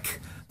brick,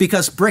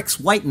 because bricks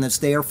whiten as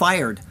they are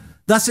fired.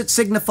 Thus it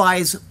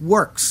signifies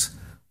works.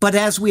 But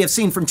as we have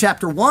seen from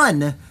chapter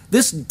 1,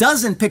 this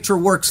doesn't picture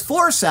works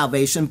for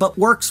salvation, but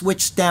works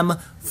which stem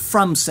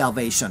from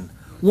salvation.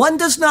 One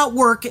does not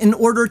work in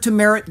order to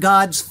merit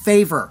God's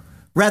favor.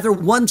 Rather,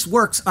 one's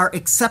works are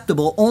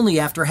acceptable only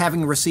after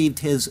having received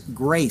his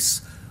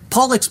grace.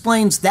 Paul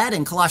explains that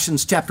in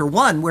Colossians chapter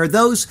 1, where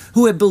those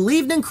who have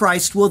believed in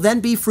Christ will then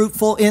be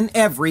fruitful in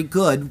every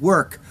good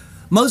work.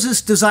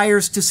 Moses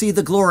desires to see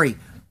the glory,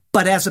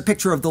 but as a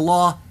picture of the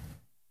law,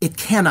 it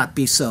cannot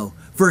be so.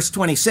 Verse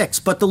 26,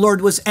 but the Lord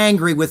was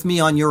angry with me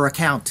on your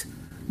account.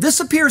 This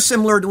appears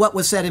similar to what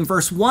was said in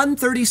verse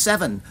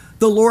 137.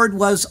 The Lord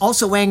was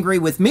also angry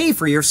with me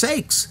for your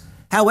sakes.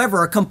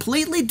 However, a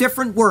completely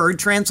different word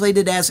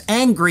translated as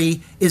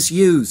angry is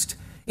used.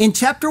 In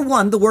chapter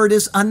 1, the word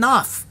is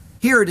anaf.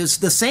 Here it is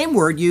the same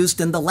word used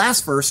in the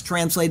last verse,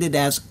 translated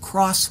as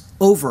cross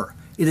over.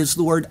 It is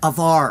the word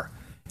avar.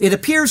 It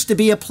appears to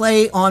be a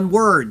play on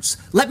words.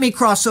 Let me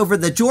cross over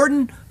the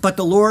Jordan, but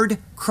the Lord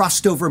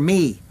crossed over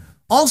me.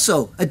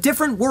 Also, a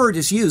different word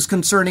is used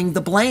concerning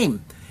the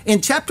blame.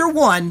 In chapter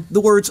 1,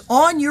 the words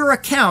on your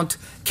account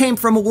came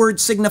from a word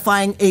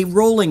signifying a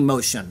rolling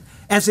motion,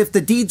 as if the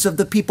deeds of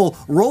the people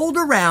rolled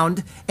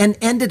around and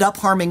ended up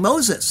harming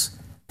Moses.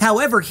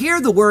 However,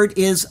 here the word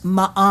is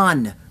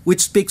ma'an,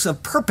 which speaks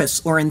of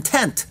purpose or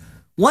intent.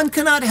 One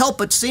cannot help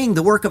but seeing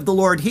the work of the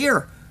Lord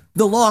here.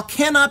 The law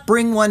cannot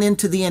bring one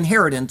into the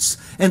inheritance,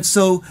 and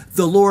so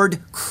the Lord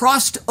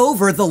crossed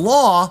over the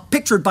law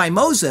pictured by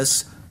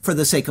Moses for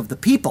the sake of the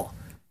people.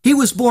 He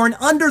was born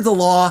under the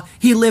law,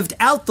 he lived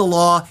out the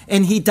law,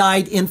 and he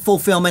died in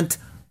fulfillment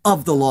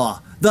of the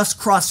law, thus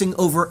crossing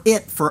over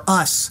it for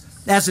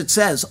us, as it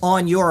says,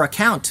 on your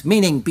account,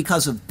 meaning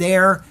because of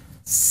their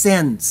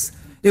sins.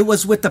 It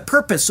was with the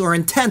purpose or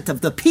intent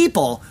of the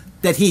people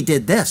that he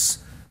did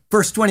this.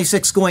 Verse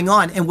 26 going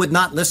on, and would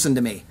not listen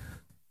to me.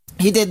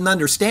 He didn't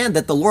understand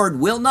that the Lord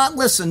will not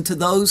listen to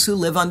those who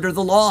live under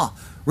the law.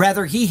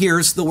 Rather, he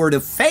hears the word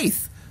of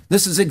faith.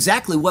 This is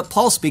exactly what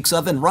Paul speaks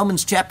of in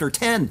Romans chapter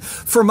 10.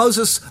 For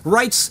Moses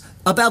writes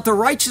about the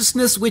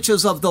righteousness which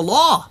is of the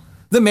law.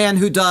 The man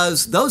who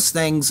does those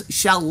things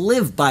shall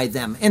live by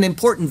them. An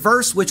important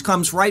verse which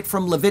comes right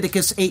from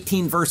Leviticus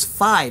 18 verse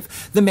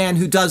 5. The man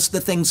who does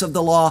the things of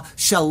the law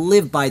shall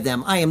live by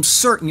them. I am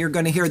certain you're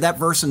going to hear that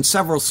verse in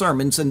several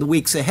sermons in the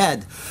weeks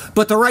ahead.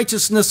 But the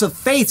righteousness of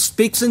faith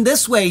speaks in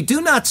this way.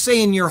 Do not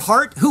say in your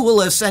heart, who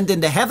will ascend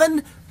into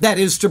heaven? That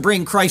is to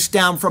bring Christ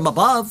down from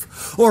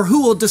above. Or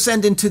who will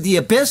descend into the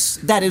abyss?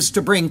 That is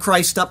to bring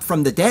Christ up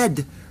from the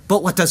dead.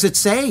 But what does it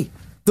say?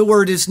 The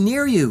word is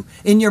near you,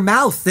 in your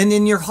mouth and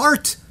in your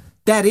heart.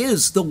 That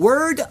is the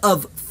word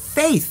of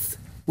faith,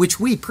 which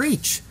we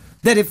preach.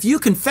 That if you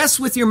confess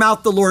with your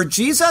mouth the Lord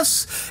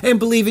Jesus and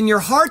believe in your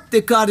heart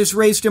that God has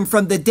raised him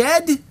from the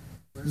dead,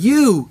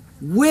 you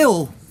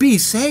will be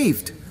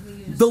saved.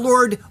 The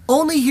Lord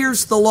only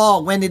hears the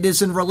law when it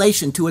is in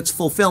relation to its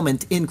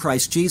fulfillment in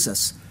Christ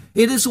Jesus.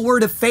 It is a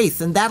word of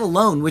faith, and that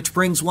alone which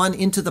brings one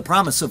into the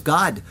promise of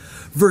God.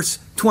 Verse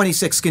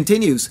 26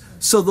 continues,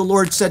 so the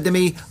Lord said to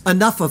me,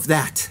 enough of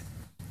that.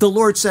 The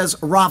Lord says,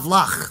 rav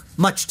lach,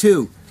 much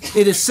too.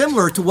 It is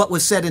similar to what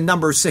was said in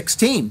Numbers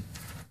 16,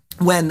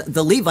 when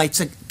the Levites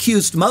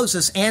accused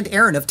Moses and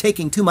Aaron of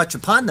taking too much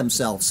upon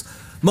themselves.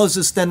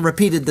 Moses then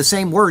repeated the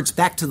same words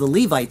back to the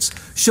Levites,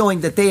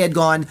 showing that they had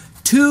gone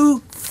too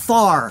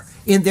far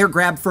in their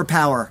grab for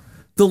power.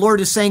 The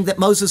Lord is saying that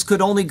Moses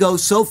could only go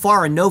so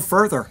far and no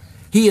further.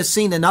 He has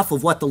seen enough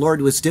of what the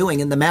Lord was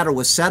doing, and the matter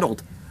was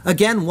settled.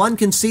 Again, one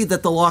can see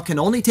that the law can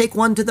only take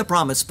one to the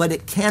promise, but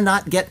it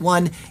cannot get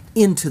one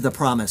into the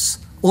promise.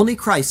 Only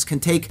Christ can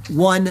take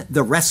one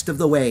the rest of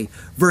the way.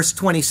 Verse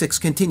 26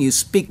 continues,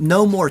 speak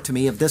no more to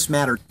me of this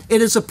matter.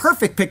 It is a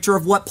perfect picture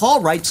of what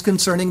Paul writes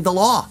concerning the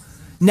law.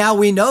 Now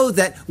we know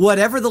that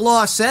whatever the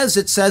law says,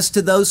 it says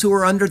to those who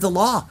are under the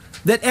law,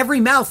 that every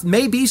mouth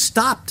may be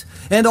stopped,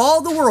 and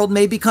all the world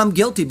may become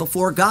guilty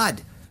before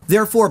God.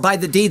 Therefore, by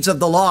the deeds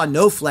of the law,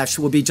 no flesh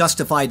will be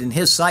justified in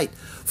his sight,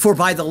 for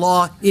by the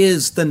law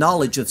is the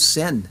knowledge of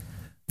sin.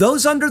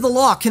 Those under the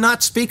law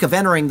cannot speak of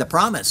entering the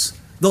promise.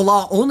 The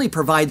law only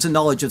provides a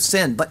knowledge of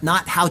sin, but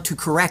not how to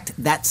correct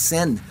that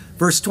sin.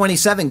 Verse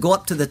 27, go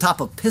up to the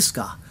top of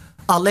Pisgah.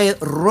 Ale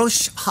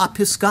rosh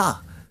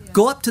ha-Pisgah.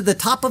 Go up to the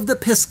top of the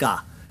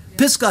Pisgah.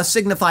 Pisgah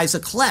signifies a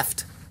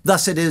cleft.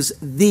 Thus it is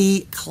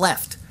the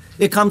cleft.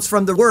 It comes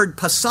from the word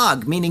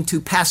pasag, meaning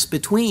to pass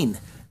between.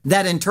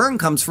 That in turn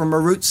comes from a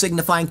root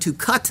signifying to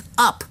cut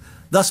up.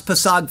 Thus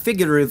pasag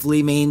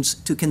figuratively means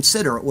to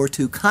consider or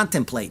to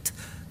contemplate.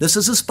 This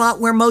is a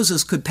spot where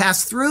Moses could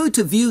pass through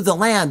to view the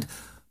land,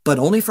 but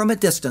only from a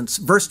distance.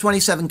 Verse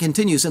 27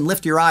 continues, and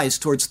lift your eyes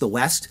towards the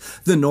west,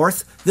 the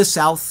north, the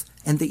south,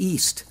 and the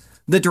east.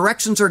 The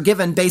directions are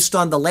given based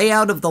on the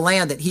layout of the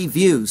land that he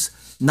views,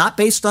 not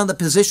based on the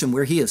position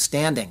where he is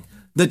standing.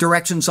 The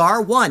directions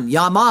are 1,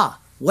 Yamah,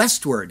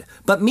 westward,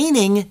 but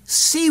meaning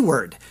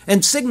seaward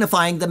and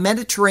signifying the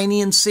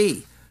Mediterranean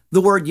Sea. The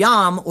word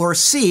yam or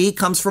sea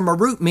comes from a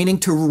root meaning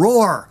to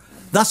roar.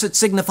 Thus it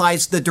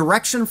signifies the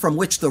direction from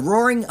which the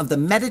roaring of the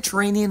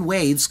Mediterranean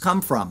waves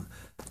come from.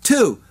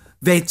 2,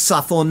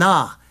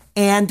 Vetzafona,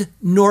 and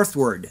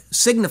northward,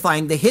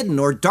 signifying the hidden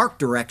or dark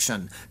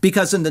direction,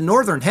 because in the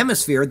northern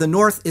hemisphere, the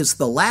north is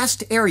the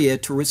last area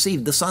to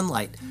receive the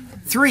sunlight.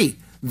 3,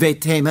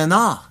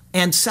 Vetemena,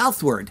 and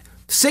southward,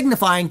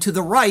 signifying to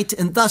the right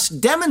and thus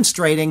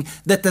demonstrating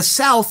that the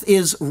south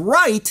is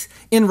right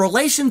in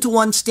relation to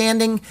one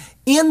standing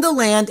in the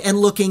land and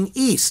looking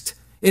east.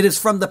 It is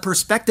from the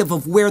perspective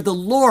of where the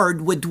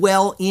Lord would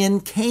dwell in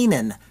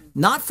Canaan,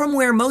 not from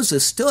where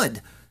Moses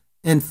stood.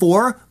 And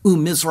 4,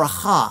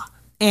 Umizraha,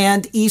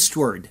 and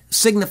eastward,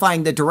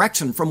 signifying the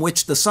direction from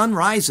which the sun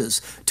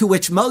rises, to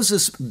which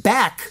Moses'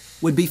 back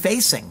would be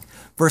facing.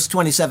 Verse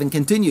 27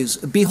 continues,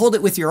 behold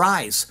it with your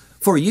eyes,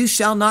 for you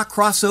shall not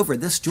cross over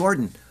this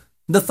Jordan.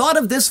 The thought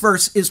of this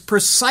verse is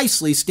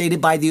precisely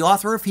stated by the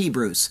author of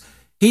Hebrews.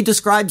 He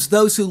describes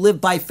those who live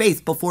by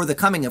faith before the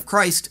coming of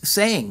Christ,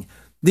 saying,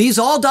 "These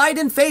all died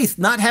in faith,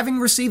 not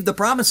having received the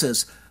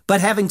promises, but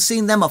having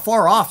seen them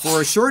afar off were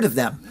assured of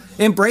them,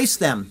 embraced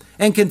them,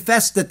 and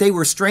confessed that they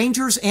were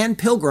strangers and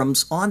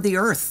pilgrims on the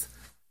earth."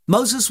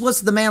 Moses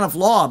was the man of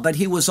law, but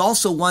he was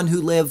also one who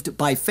lived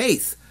by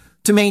faith.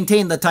 To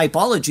maintain the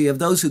typology of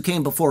those who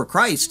came before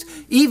Christ,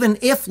 even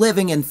if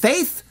living in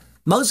faith,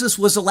 Moses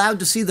was allowed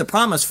to see the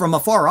promise from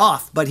afar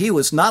off, but he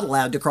was not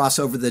allowed to cross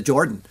over the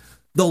Jordan.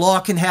 The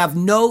law can have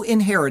no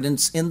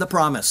inheritance in the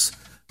promise.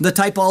 The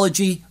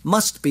typology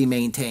must be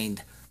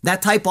maintained.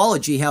 That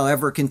typology,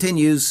 however,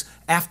 continues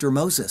after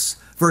Moses.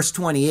 Verse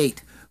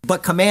 28,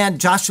 "But command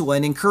Joshua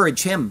and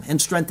encourage him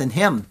and strengthen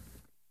him."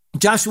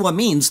 Joshua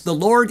means the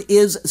Lord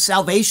is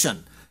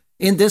salvation.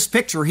 In this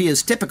picture, he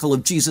is typical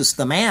of Jesus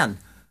the man.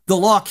 The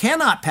law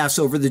cannot pass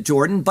over the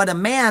Jordan, but a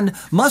man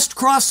must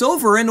cross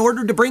over in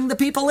order to bring the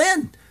people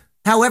in.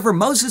 However,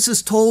 Moses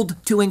is told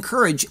to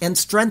encourage and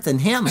strengthen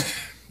him.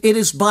 It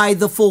is by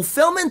the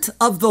fulfillment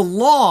of the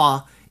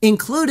law,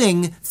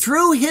 including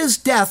through his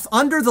death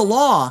under the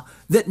law,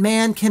 that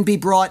man can be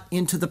brought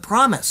into the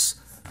promise.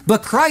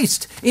 But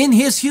Christ, in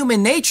his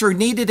human nature,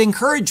 needed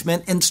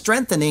encouragement and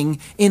strengthening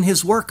in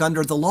his work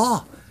under the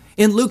law.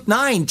 In Luke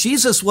 9,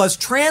 Jesus was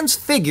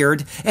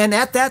transfigured, and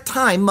at that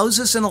time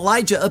Moses and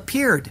Elijah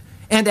appeared,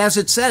 and as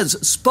it says,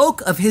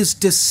 spoke of his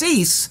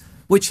decease,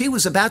 which he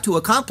was about to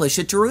accomplish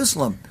at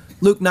Jerusalem.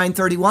 Luke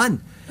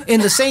 9:31.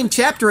 In the same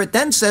chapter, it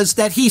then says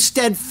that he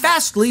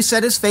steadfastly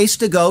set his face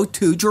to go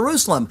to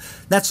Jerusalem.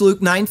 That's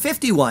Luke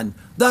 9:51.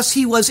 Thus,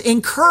 he was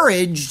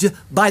encouraged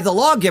by the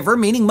lawgiver,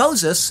 meaning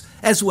Moses,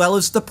 as well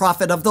as the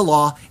prophet of the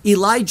law,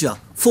 Elijah,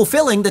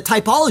 fulfilling the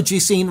typology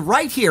seen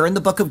right here in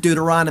the book of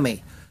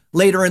Deuteronomy.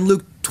 Later in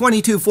Luke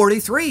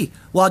 22:43,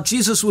 while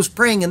Jesus was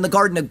praying in the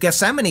Garden of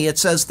Gethsemane, it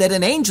says that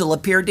an angel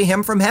appeared to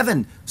him from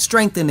heaven,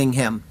 strengthening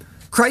him.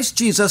 Christ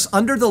Jesus,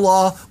 under the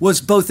law, was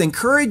both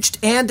encouraged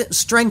and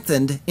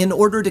strengthened in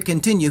order to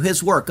continue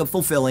his work of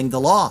fulfilling the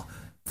law.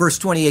 Verse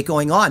 28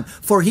 going on,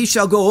 "For he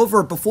shall go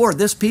over before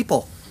this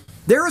people."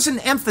 There is an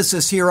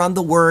emphasis here on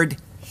the word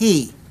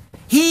he.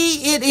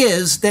 He it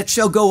is that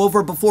shall go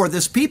over before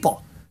this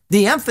people.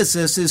 The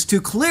emphasis is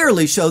to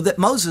clearly show that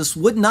Moses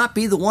would not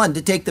be the one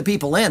to take the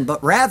people in,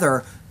 but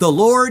rather the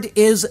Lord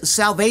is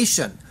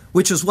salvation,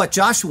 which is what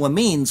Joshua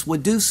means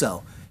would do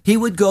so. He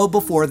would go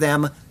before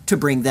them to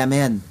bring them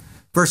in.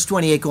 Verse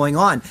 28 going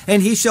on,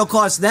 "And he shall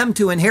cause them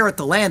to inherit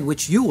the land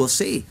which you will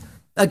see."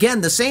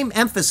 Again, the same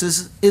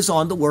emphasis is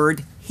on the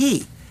word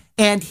he.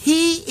 "And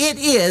he it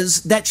is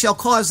that shall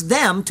cause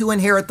them to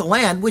inherit the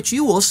land which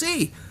you will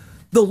see."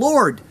 The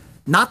Lord,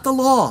 not the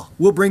law,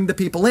 will bring the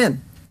people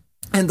in.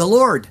 And the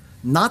Lord,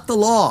 not the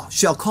law,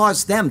 shall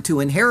cause them to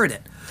inherit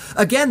it.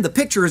 Again, the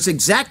picture is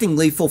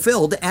exactingly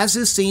fulfilled as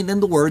is seen in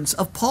the words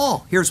of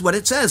Paul. Here's what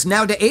it says,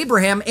 "Now to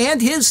Abraham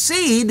and his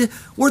seed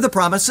were the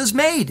promises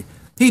made."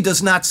 He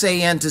does not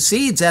say "and to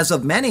seeds as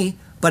of many,"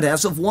 but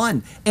as of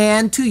one,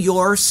 "and to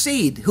your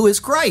seed," who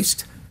is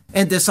Christ.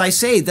 "And this I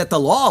say, that the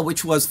law,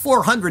 which was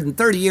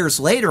 430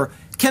 years later,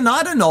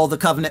 cannot annul the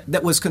covenant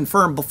that was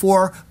confirmed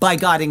before by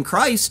God in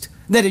Christ,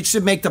 that it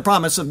should make the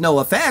promise of no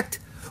effect.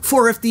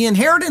 For if the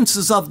inheritance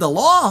is of the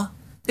law,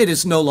 it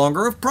is no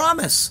longer of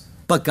promise,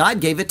 but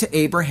God gave it to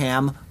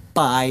Abraham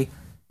by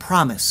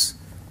promise."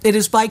 It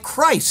is by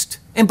Christ,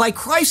 and by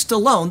Christ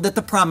alone, that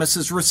the promise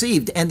is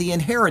received and the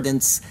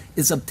inheritance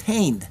is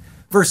obtained.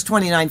 Verse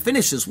 29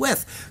 finishes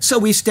with, "So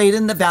we stayed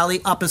in the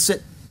valley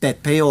opposite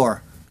Bet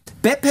Peor."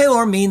 Bet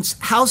Peor means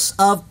house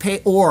of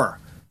Peor.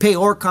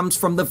 Peor comes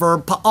from the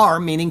verb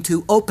pa'ar, meaning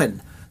to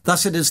open.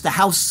 Thus it is the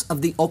house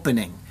of the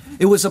opening.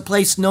 It was a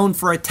place known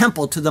for a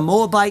temple to the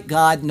Moabite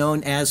god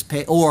known as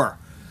Peor.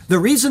 The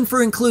reason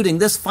for including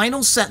this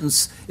final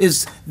sentence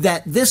is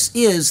that this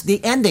is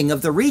the ending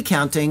of the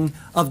recounting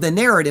of the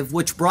narrative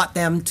which brought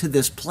them to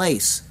this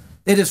place.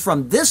 It is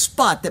from this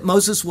spot that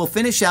Moses will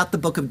finish out the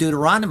book of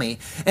Deuteronomy,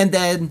 and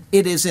then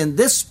it is in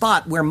this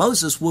spot where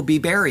Moses will be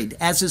buried,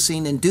 as is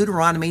seen in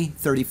Deuteronomy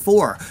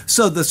 34.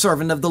 "So the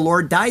servant of the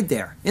Lord died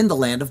there, in the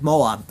land of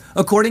Moab,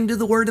 according to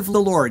the word of the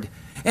Lord.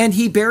 And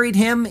he buried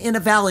him in a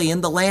valley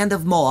in the land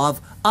of Moab,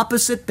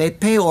 opposite Bet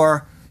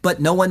Peor,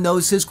 but no one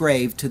knows his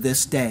grave to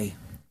this day."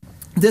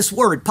 This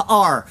word,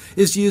 pa'ar,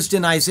 is used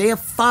in Isaiah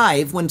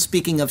 5 when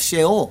speaking of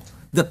Sheol,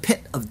 the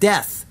pit of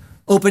death,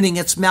 opening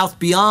its mouth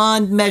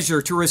beyond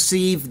measure to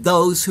receive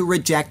those who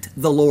reject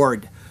the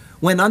Lord.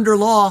 When under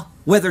law,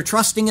 whether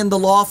trusting in the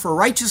law for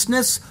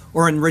righteousness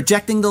or in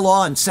rejecting the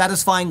law and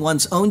satisfying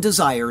one's own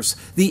desires,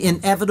 the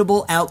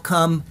inevitable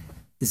outcome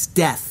is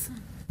death.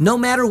 No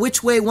matter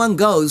which way one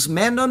goes,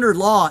 man under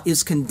law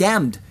is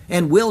condemned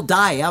and will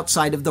die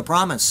outside of the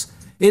promise.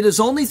 It is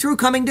only through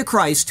coming to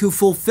Christ, who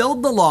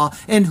fulfilled the law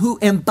and who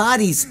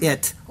embodies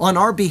it on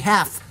our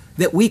behalf,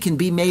 that we can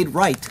be made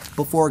right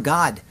before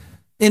God.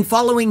 In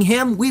following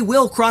him, we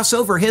will cross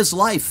over his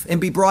life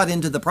and be brought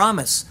into the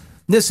promise.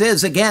 This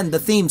is, again, the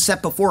theme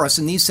set before us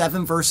in these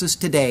 7 verses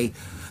today.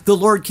 The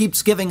Lord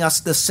keeps giving us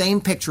the same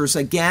pictures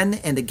again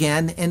and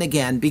again and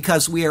again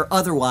because we are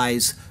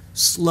otherwise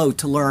slow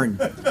to learn.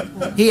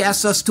 He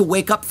asks us to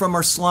wake up from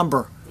our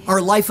slumber,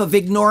 our life of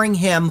ignoring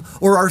Him,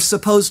 or our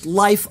supposed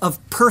life of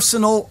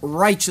personal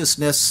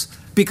righteousness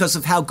because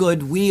of how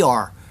good we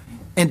are,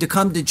 and to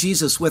come to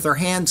Jesus with our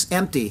hands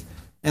empty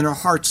and our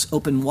hearts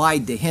open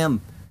wide to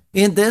Him.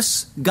 In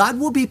this, God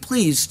will be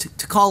pleased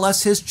to call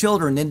us His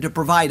children and to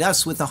provide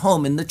us with a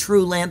home in the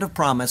true land of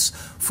promise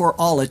for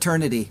all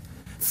eternity.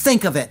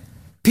 Think of it.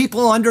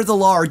 People under the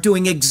law are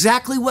doing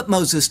exactly what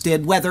Moses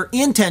did, whether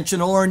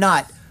intentional or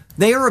not.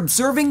 They are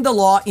observing the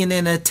law in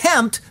an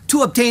attempt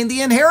to obtain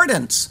the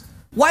inheritance.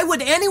 Why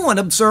would anyone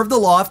observe the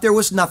law if there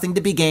was nothing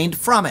to be gained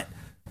from it?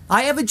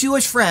 I have a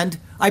Jewish friend.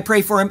 I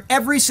pray for him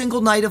every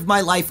single night of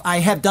my life. I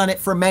have done it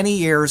for many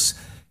years.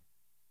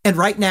 And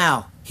right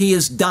now, he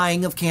is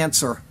dying of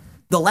cancer.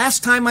 The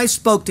last time I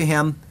spoke to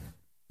him,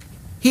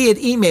 he had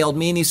emailed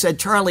me and he said,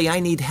 "Charlie, I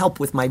need help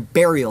with my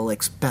burial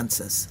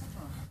expenses.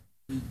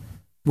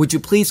 Would you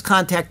please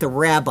contact the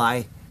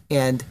rabbi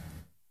and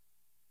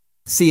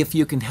see if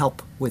you can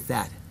help with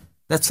that?"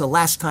 That's the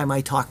last time I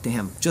talked to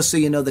him, just so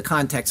you know the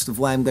context of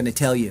what I'm going to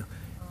tell you.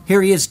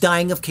 Here he is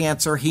dying of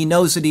cancer. He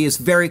knows that he is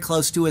very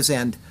close to his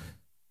end.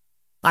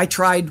 I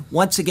tried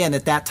once again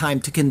at that time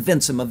to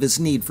convince him of his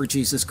need for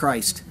Jesus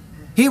Christ.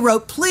 He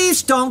wrote,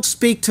 "Please don't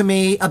speak to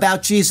me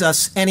about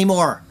Jesus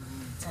anymore."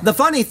 The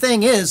funny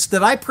thing is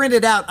that I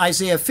printed out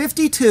Isaiah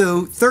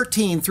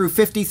 52:13 through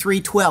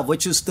 53:12,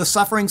 which is the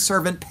suffering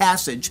servant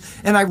passage,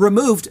 and I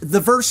removed the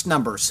verse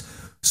numbers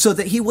so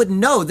that he would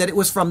know that it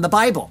was from the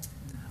Bible.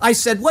 I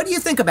said, "What do you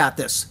think about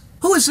this?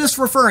 Who is this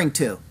referring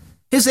to?"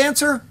 His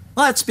answer,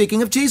 "Well, it's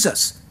speaking of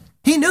Jesus."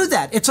 He knew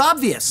that. It's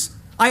obvious.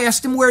 I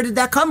asked him, "Where did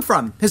that come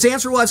from?" His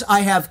answer was,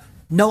 "I have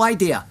no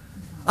idea."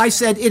 I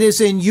said, "It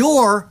is in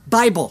your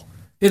Bible.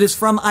 It is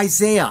from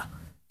Isaiah."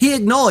 He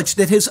acknowledged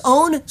that his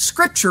own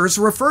scriptures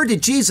refer to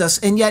Jesus,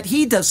 and yet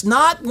he does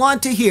not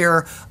want to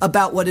hear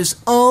about what his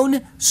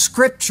own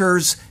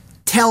scriptures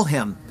tell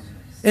him.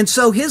 And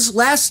so his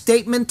last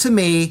statement to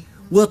me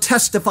will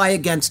testify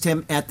against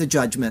him at the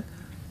judgment.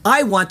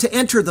 I want to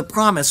enter the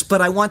promise, but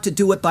I want to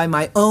do it by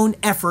my own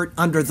effort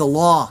under the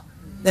law.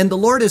 And the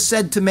Lord has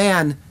said to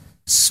man,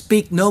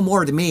 "Speak no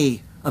more to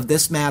me of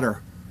this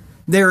matter."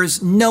 There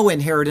is no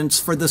inheritance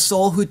for the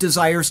soul who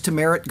desires to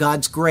merit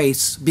God's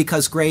grace,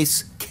 because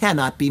grace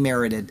cannot be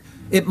merited.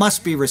 It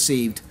must be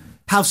received.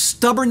 How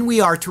stubborn we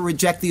are to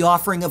reject the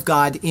offering of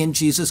God in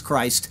Jesus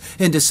Christ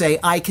and to say,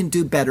 "I can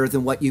do better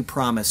than what you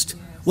promised,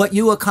 what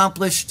you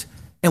accomplished,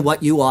 and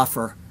what you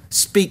offer.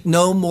 Speak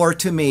no more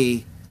to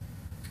me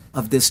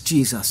of this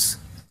Jesus."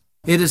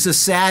 It is a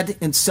sad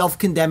and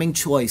self-condemning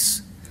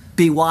choice.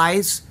 Be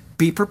wise.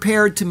 Be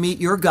prepared to meet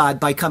your God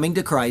by coming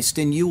to Christ,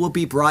 and you will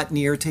be brought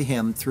near to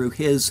Him through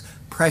His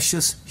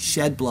precious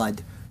shed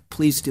blood.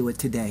 Please do it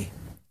today.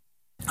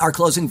 Our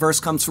closing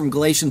verse comes from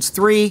Galatians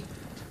 3,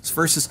 it's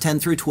verses 10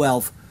 through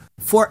 12.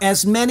 "For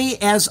as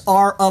many as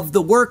are of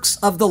the works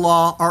of the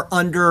law are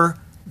under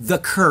the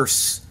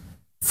curse.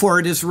 For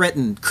it is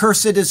written,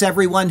 'Cursed is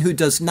everyone who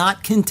does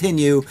not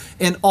continue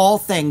in all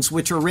things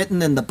which are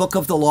written in the book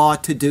of the law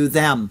to do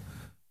them.'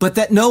 But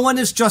that no one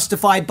is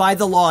justified by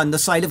the law in the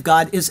sight of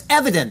God is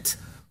evident.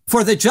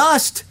 For the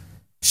just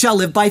shall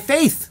live by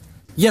faith.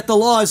 Yet the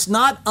law is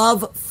not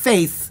of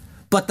faith,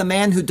 but the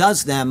man who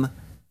does them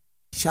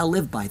shall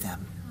live by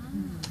them."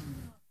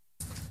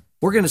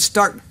 We're going to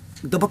start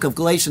the book of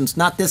Galatians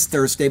not this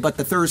Thursday, but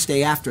the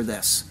Thursday after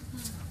this.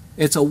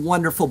 It's a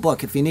wonderful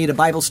book. If you need a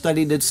Bible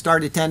study to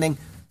start attending,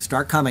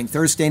 start coming.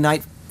 Thursday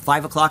night,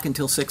 5 o'clock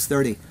until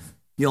 6:30.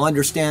 You'll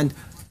understand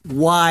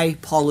why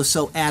Paul is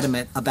so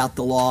adamant about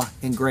the law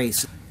and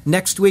grace.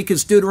 Next week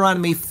is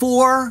Deuteronomy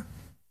 4,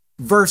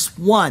 verse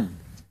 1.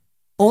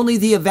 Only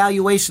the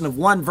evaluation of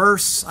one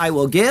verse I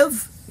will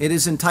give. It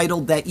is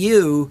entitled, "That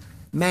You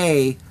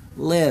May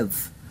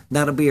Live."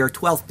 That'll be our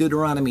 12th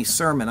Deuteronomy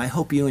sermon. I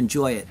hope you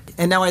enjoy it.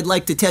 And now I'd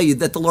like to tell you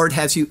that the Lord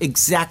has you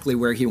exactly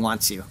where He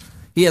wants you.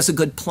 He has a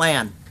good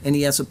plan, and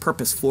He has a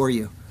purpose for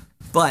you.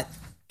 But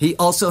He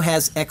also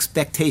has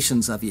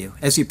expectations of you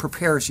as He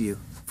prepares you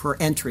for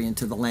entry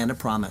into the land of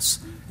promise.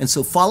 And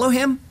so follow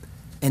Him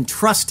and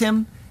trust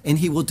Him, and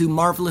He will do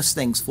marvelous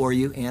things for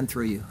you and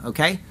through you.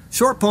 Okay?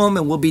 Short poem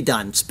and we'll be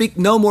done. "Speak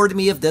no more to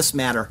me of this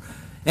matter.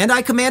 And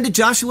I commanded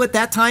Joshua at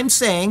that time,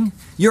 saying,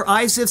 Your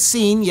eyes have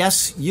seen,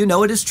 yes, you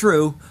know it is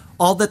true,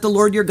 all that the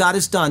Lord your God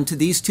has done to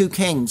these two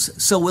kings,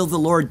 so will the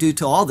Lord do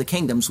to all the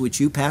kingdoms which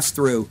you pass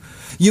through.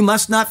 You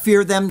must not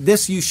fear them,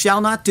 this you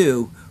shall not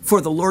do, for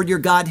the Lord your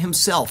God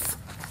Himself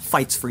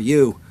fights for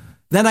you.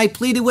 Then I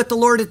pleaded with the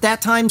Lord at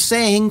that time,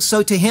 saying,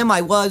 So to Him I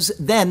was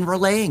then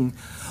relaying,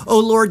 O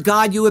Lord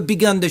God, you have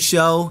begun to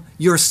show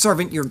your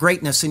servant your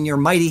greatness and your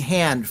mighty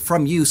hand.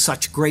 From you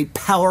such great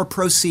power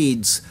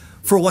proceeds.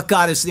 For what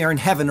God is there in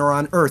heaven or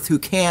on earth who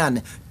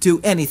can do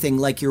anything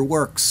like your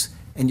works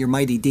and your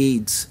mighty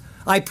deeds?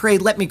 I pray,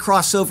 let me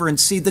cross over and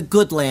see the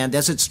good land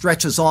as it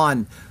stretches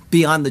on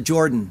beyond the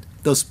Jordan,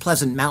 those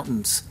pleasant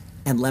mountains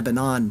and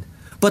Lebanon.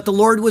 But the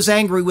Lord was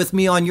angry with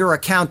me on your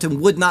account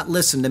and would not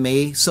listen to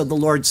me. So the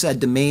Lord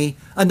said to me,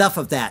 enough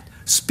of that.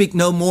 Speak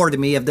no more to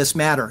me of this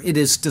matter. It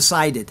is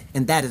decided,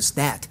 and that is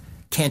that.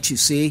 Can't you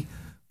see?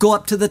 Go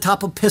up to the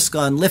top of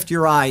Pisgah and lift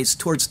your eyes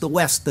towards the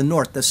west, the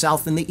north, the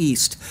south, and the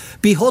east.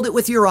 Behold it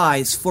with your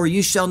eyes, for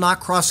you shall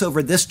not cross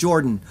over this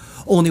Jordan.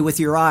 Only with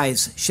your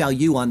eyes shall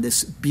you on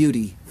this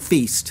beauty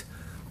feast.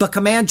 But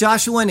command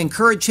Joshua and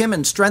encourage him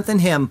and strengthen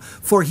him,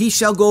 for he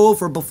shall go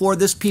over before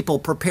this people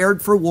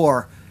prepared for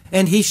war,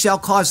 and he shall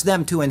cause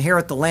them to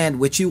inherit the land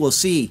which you will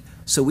see.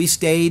 So we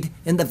stayed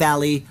in the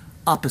valley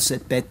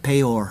opposite Bet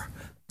Peor.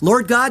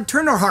 Lord God,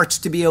 turn our hearts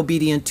to be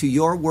obedient to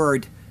your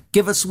word.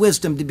 Give us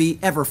wisdom to be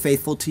ever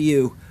faithful to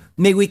you.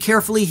 May we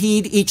carefully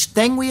heed each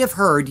thing we have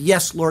heard.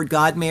 Yes, Lord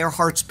God, may our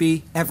hearts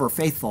be ever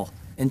faithful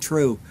and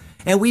true.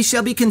 And we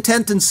shall be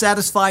content and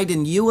satisfied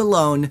in you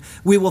alone.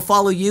 We will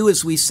follow you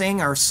as we sing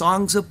our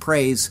songs of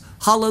praise.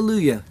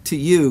 Hallelujah to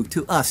you,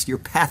 to us, your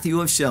path you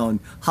have shown.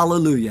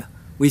 Hallelujah.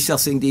 We shall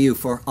sing to you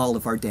for all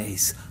of our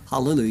days.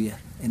 Hallelujah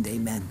and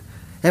amen.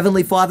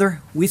 Heavenly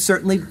Father, we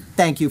certainly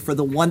thank you for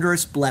the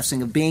wondrous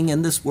blessing of being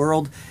in this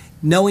world,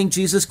 knowing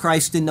Jesus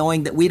Christ and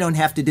knowing that we don't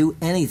have to do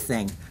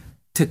anything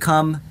to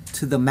come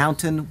to the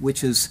mountain,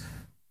 which is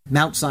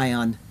Mount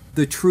Zion,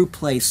 the true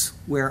place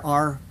where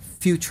our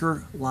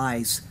future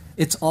lies.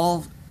 It's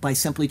all by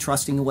simply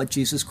trusting in what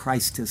Jesus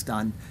Christ has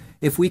done.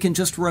 If we can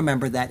just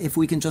remember that, if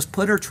we can just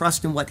put our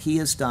trust in what he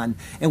has done,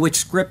 and which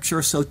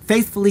Scripture so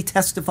faithfully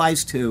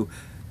testifies to,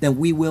 then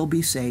we will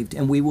be saved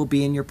and we will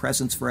be in your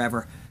presence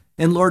forever.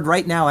 And Lord,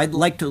 right now, I'd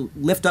like to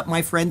lift up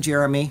my friend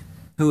Jeremy,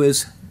 who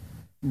is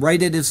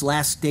right at his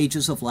last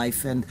stages of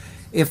life. And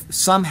if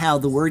somehow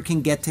the word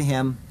can get to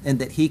him and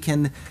that he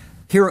can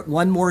hear it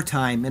one more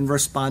time and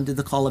respond to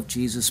the call of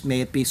Jesus,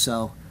 may it be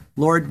so.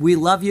 Lord, we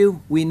love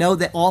you. We know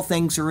that all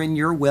things are in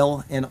your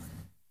will and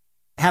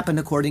happen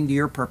according to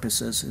your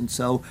purposes. And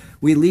so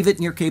we leave it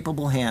in your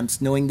capable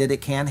hands, knowing that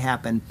it can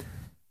happen.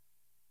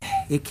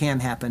 It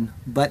can happen,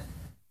 but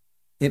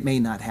it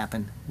may not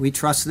happen. We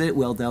trust that it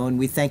will, though, and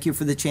we thank you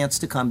for the chance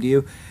to come to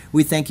you.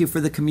 We thank you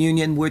for the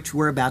communion which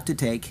we're about to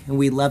take, and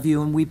we love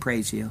you and we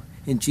praise you.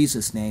 In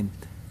Jesus' name,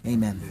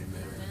 amen.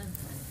 Amen.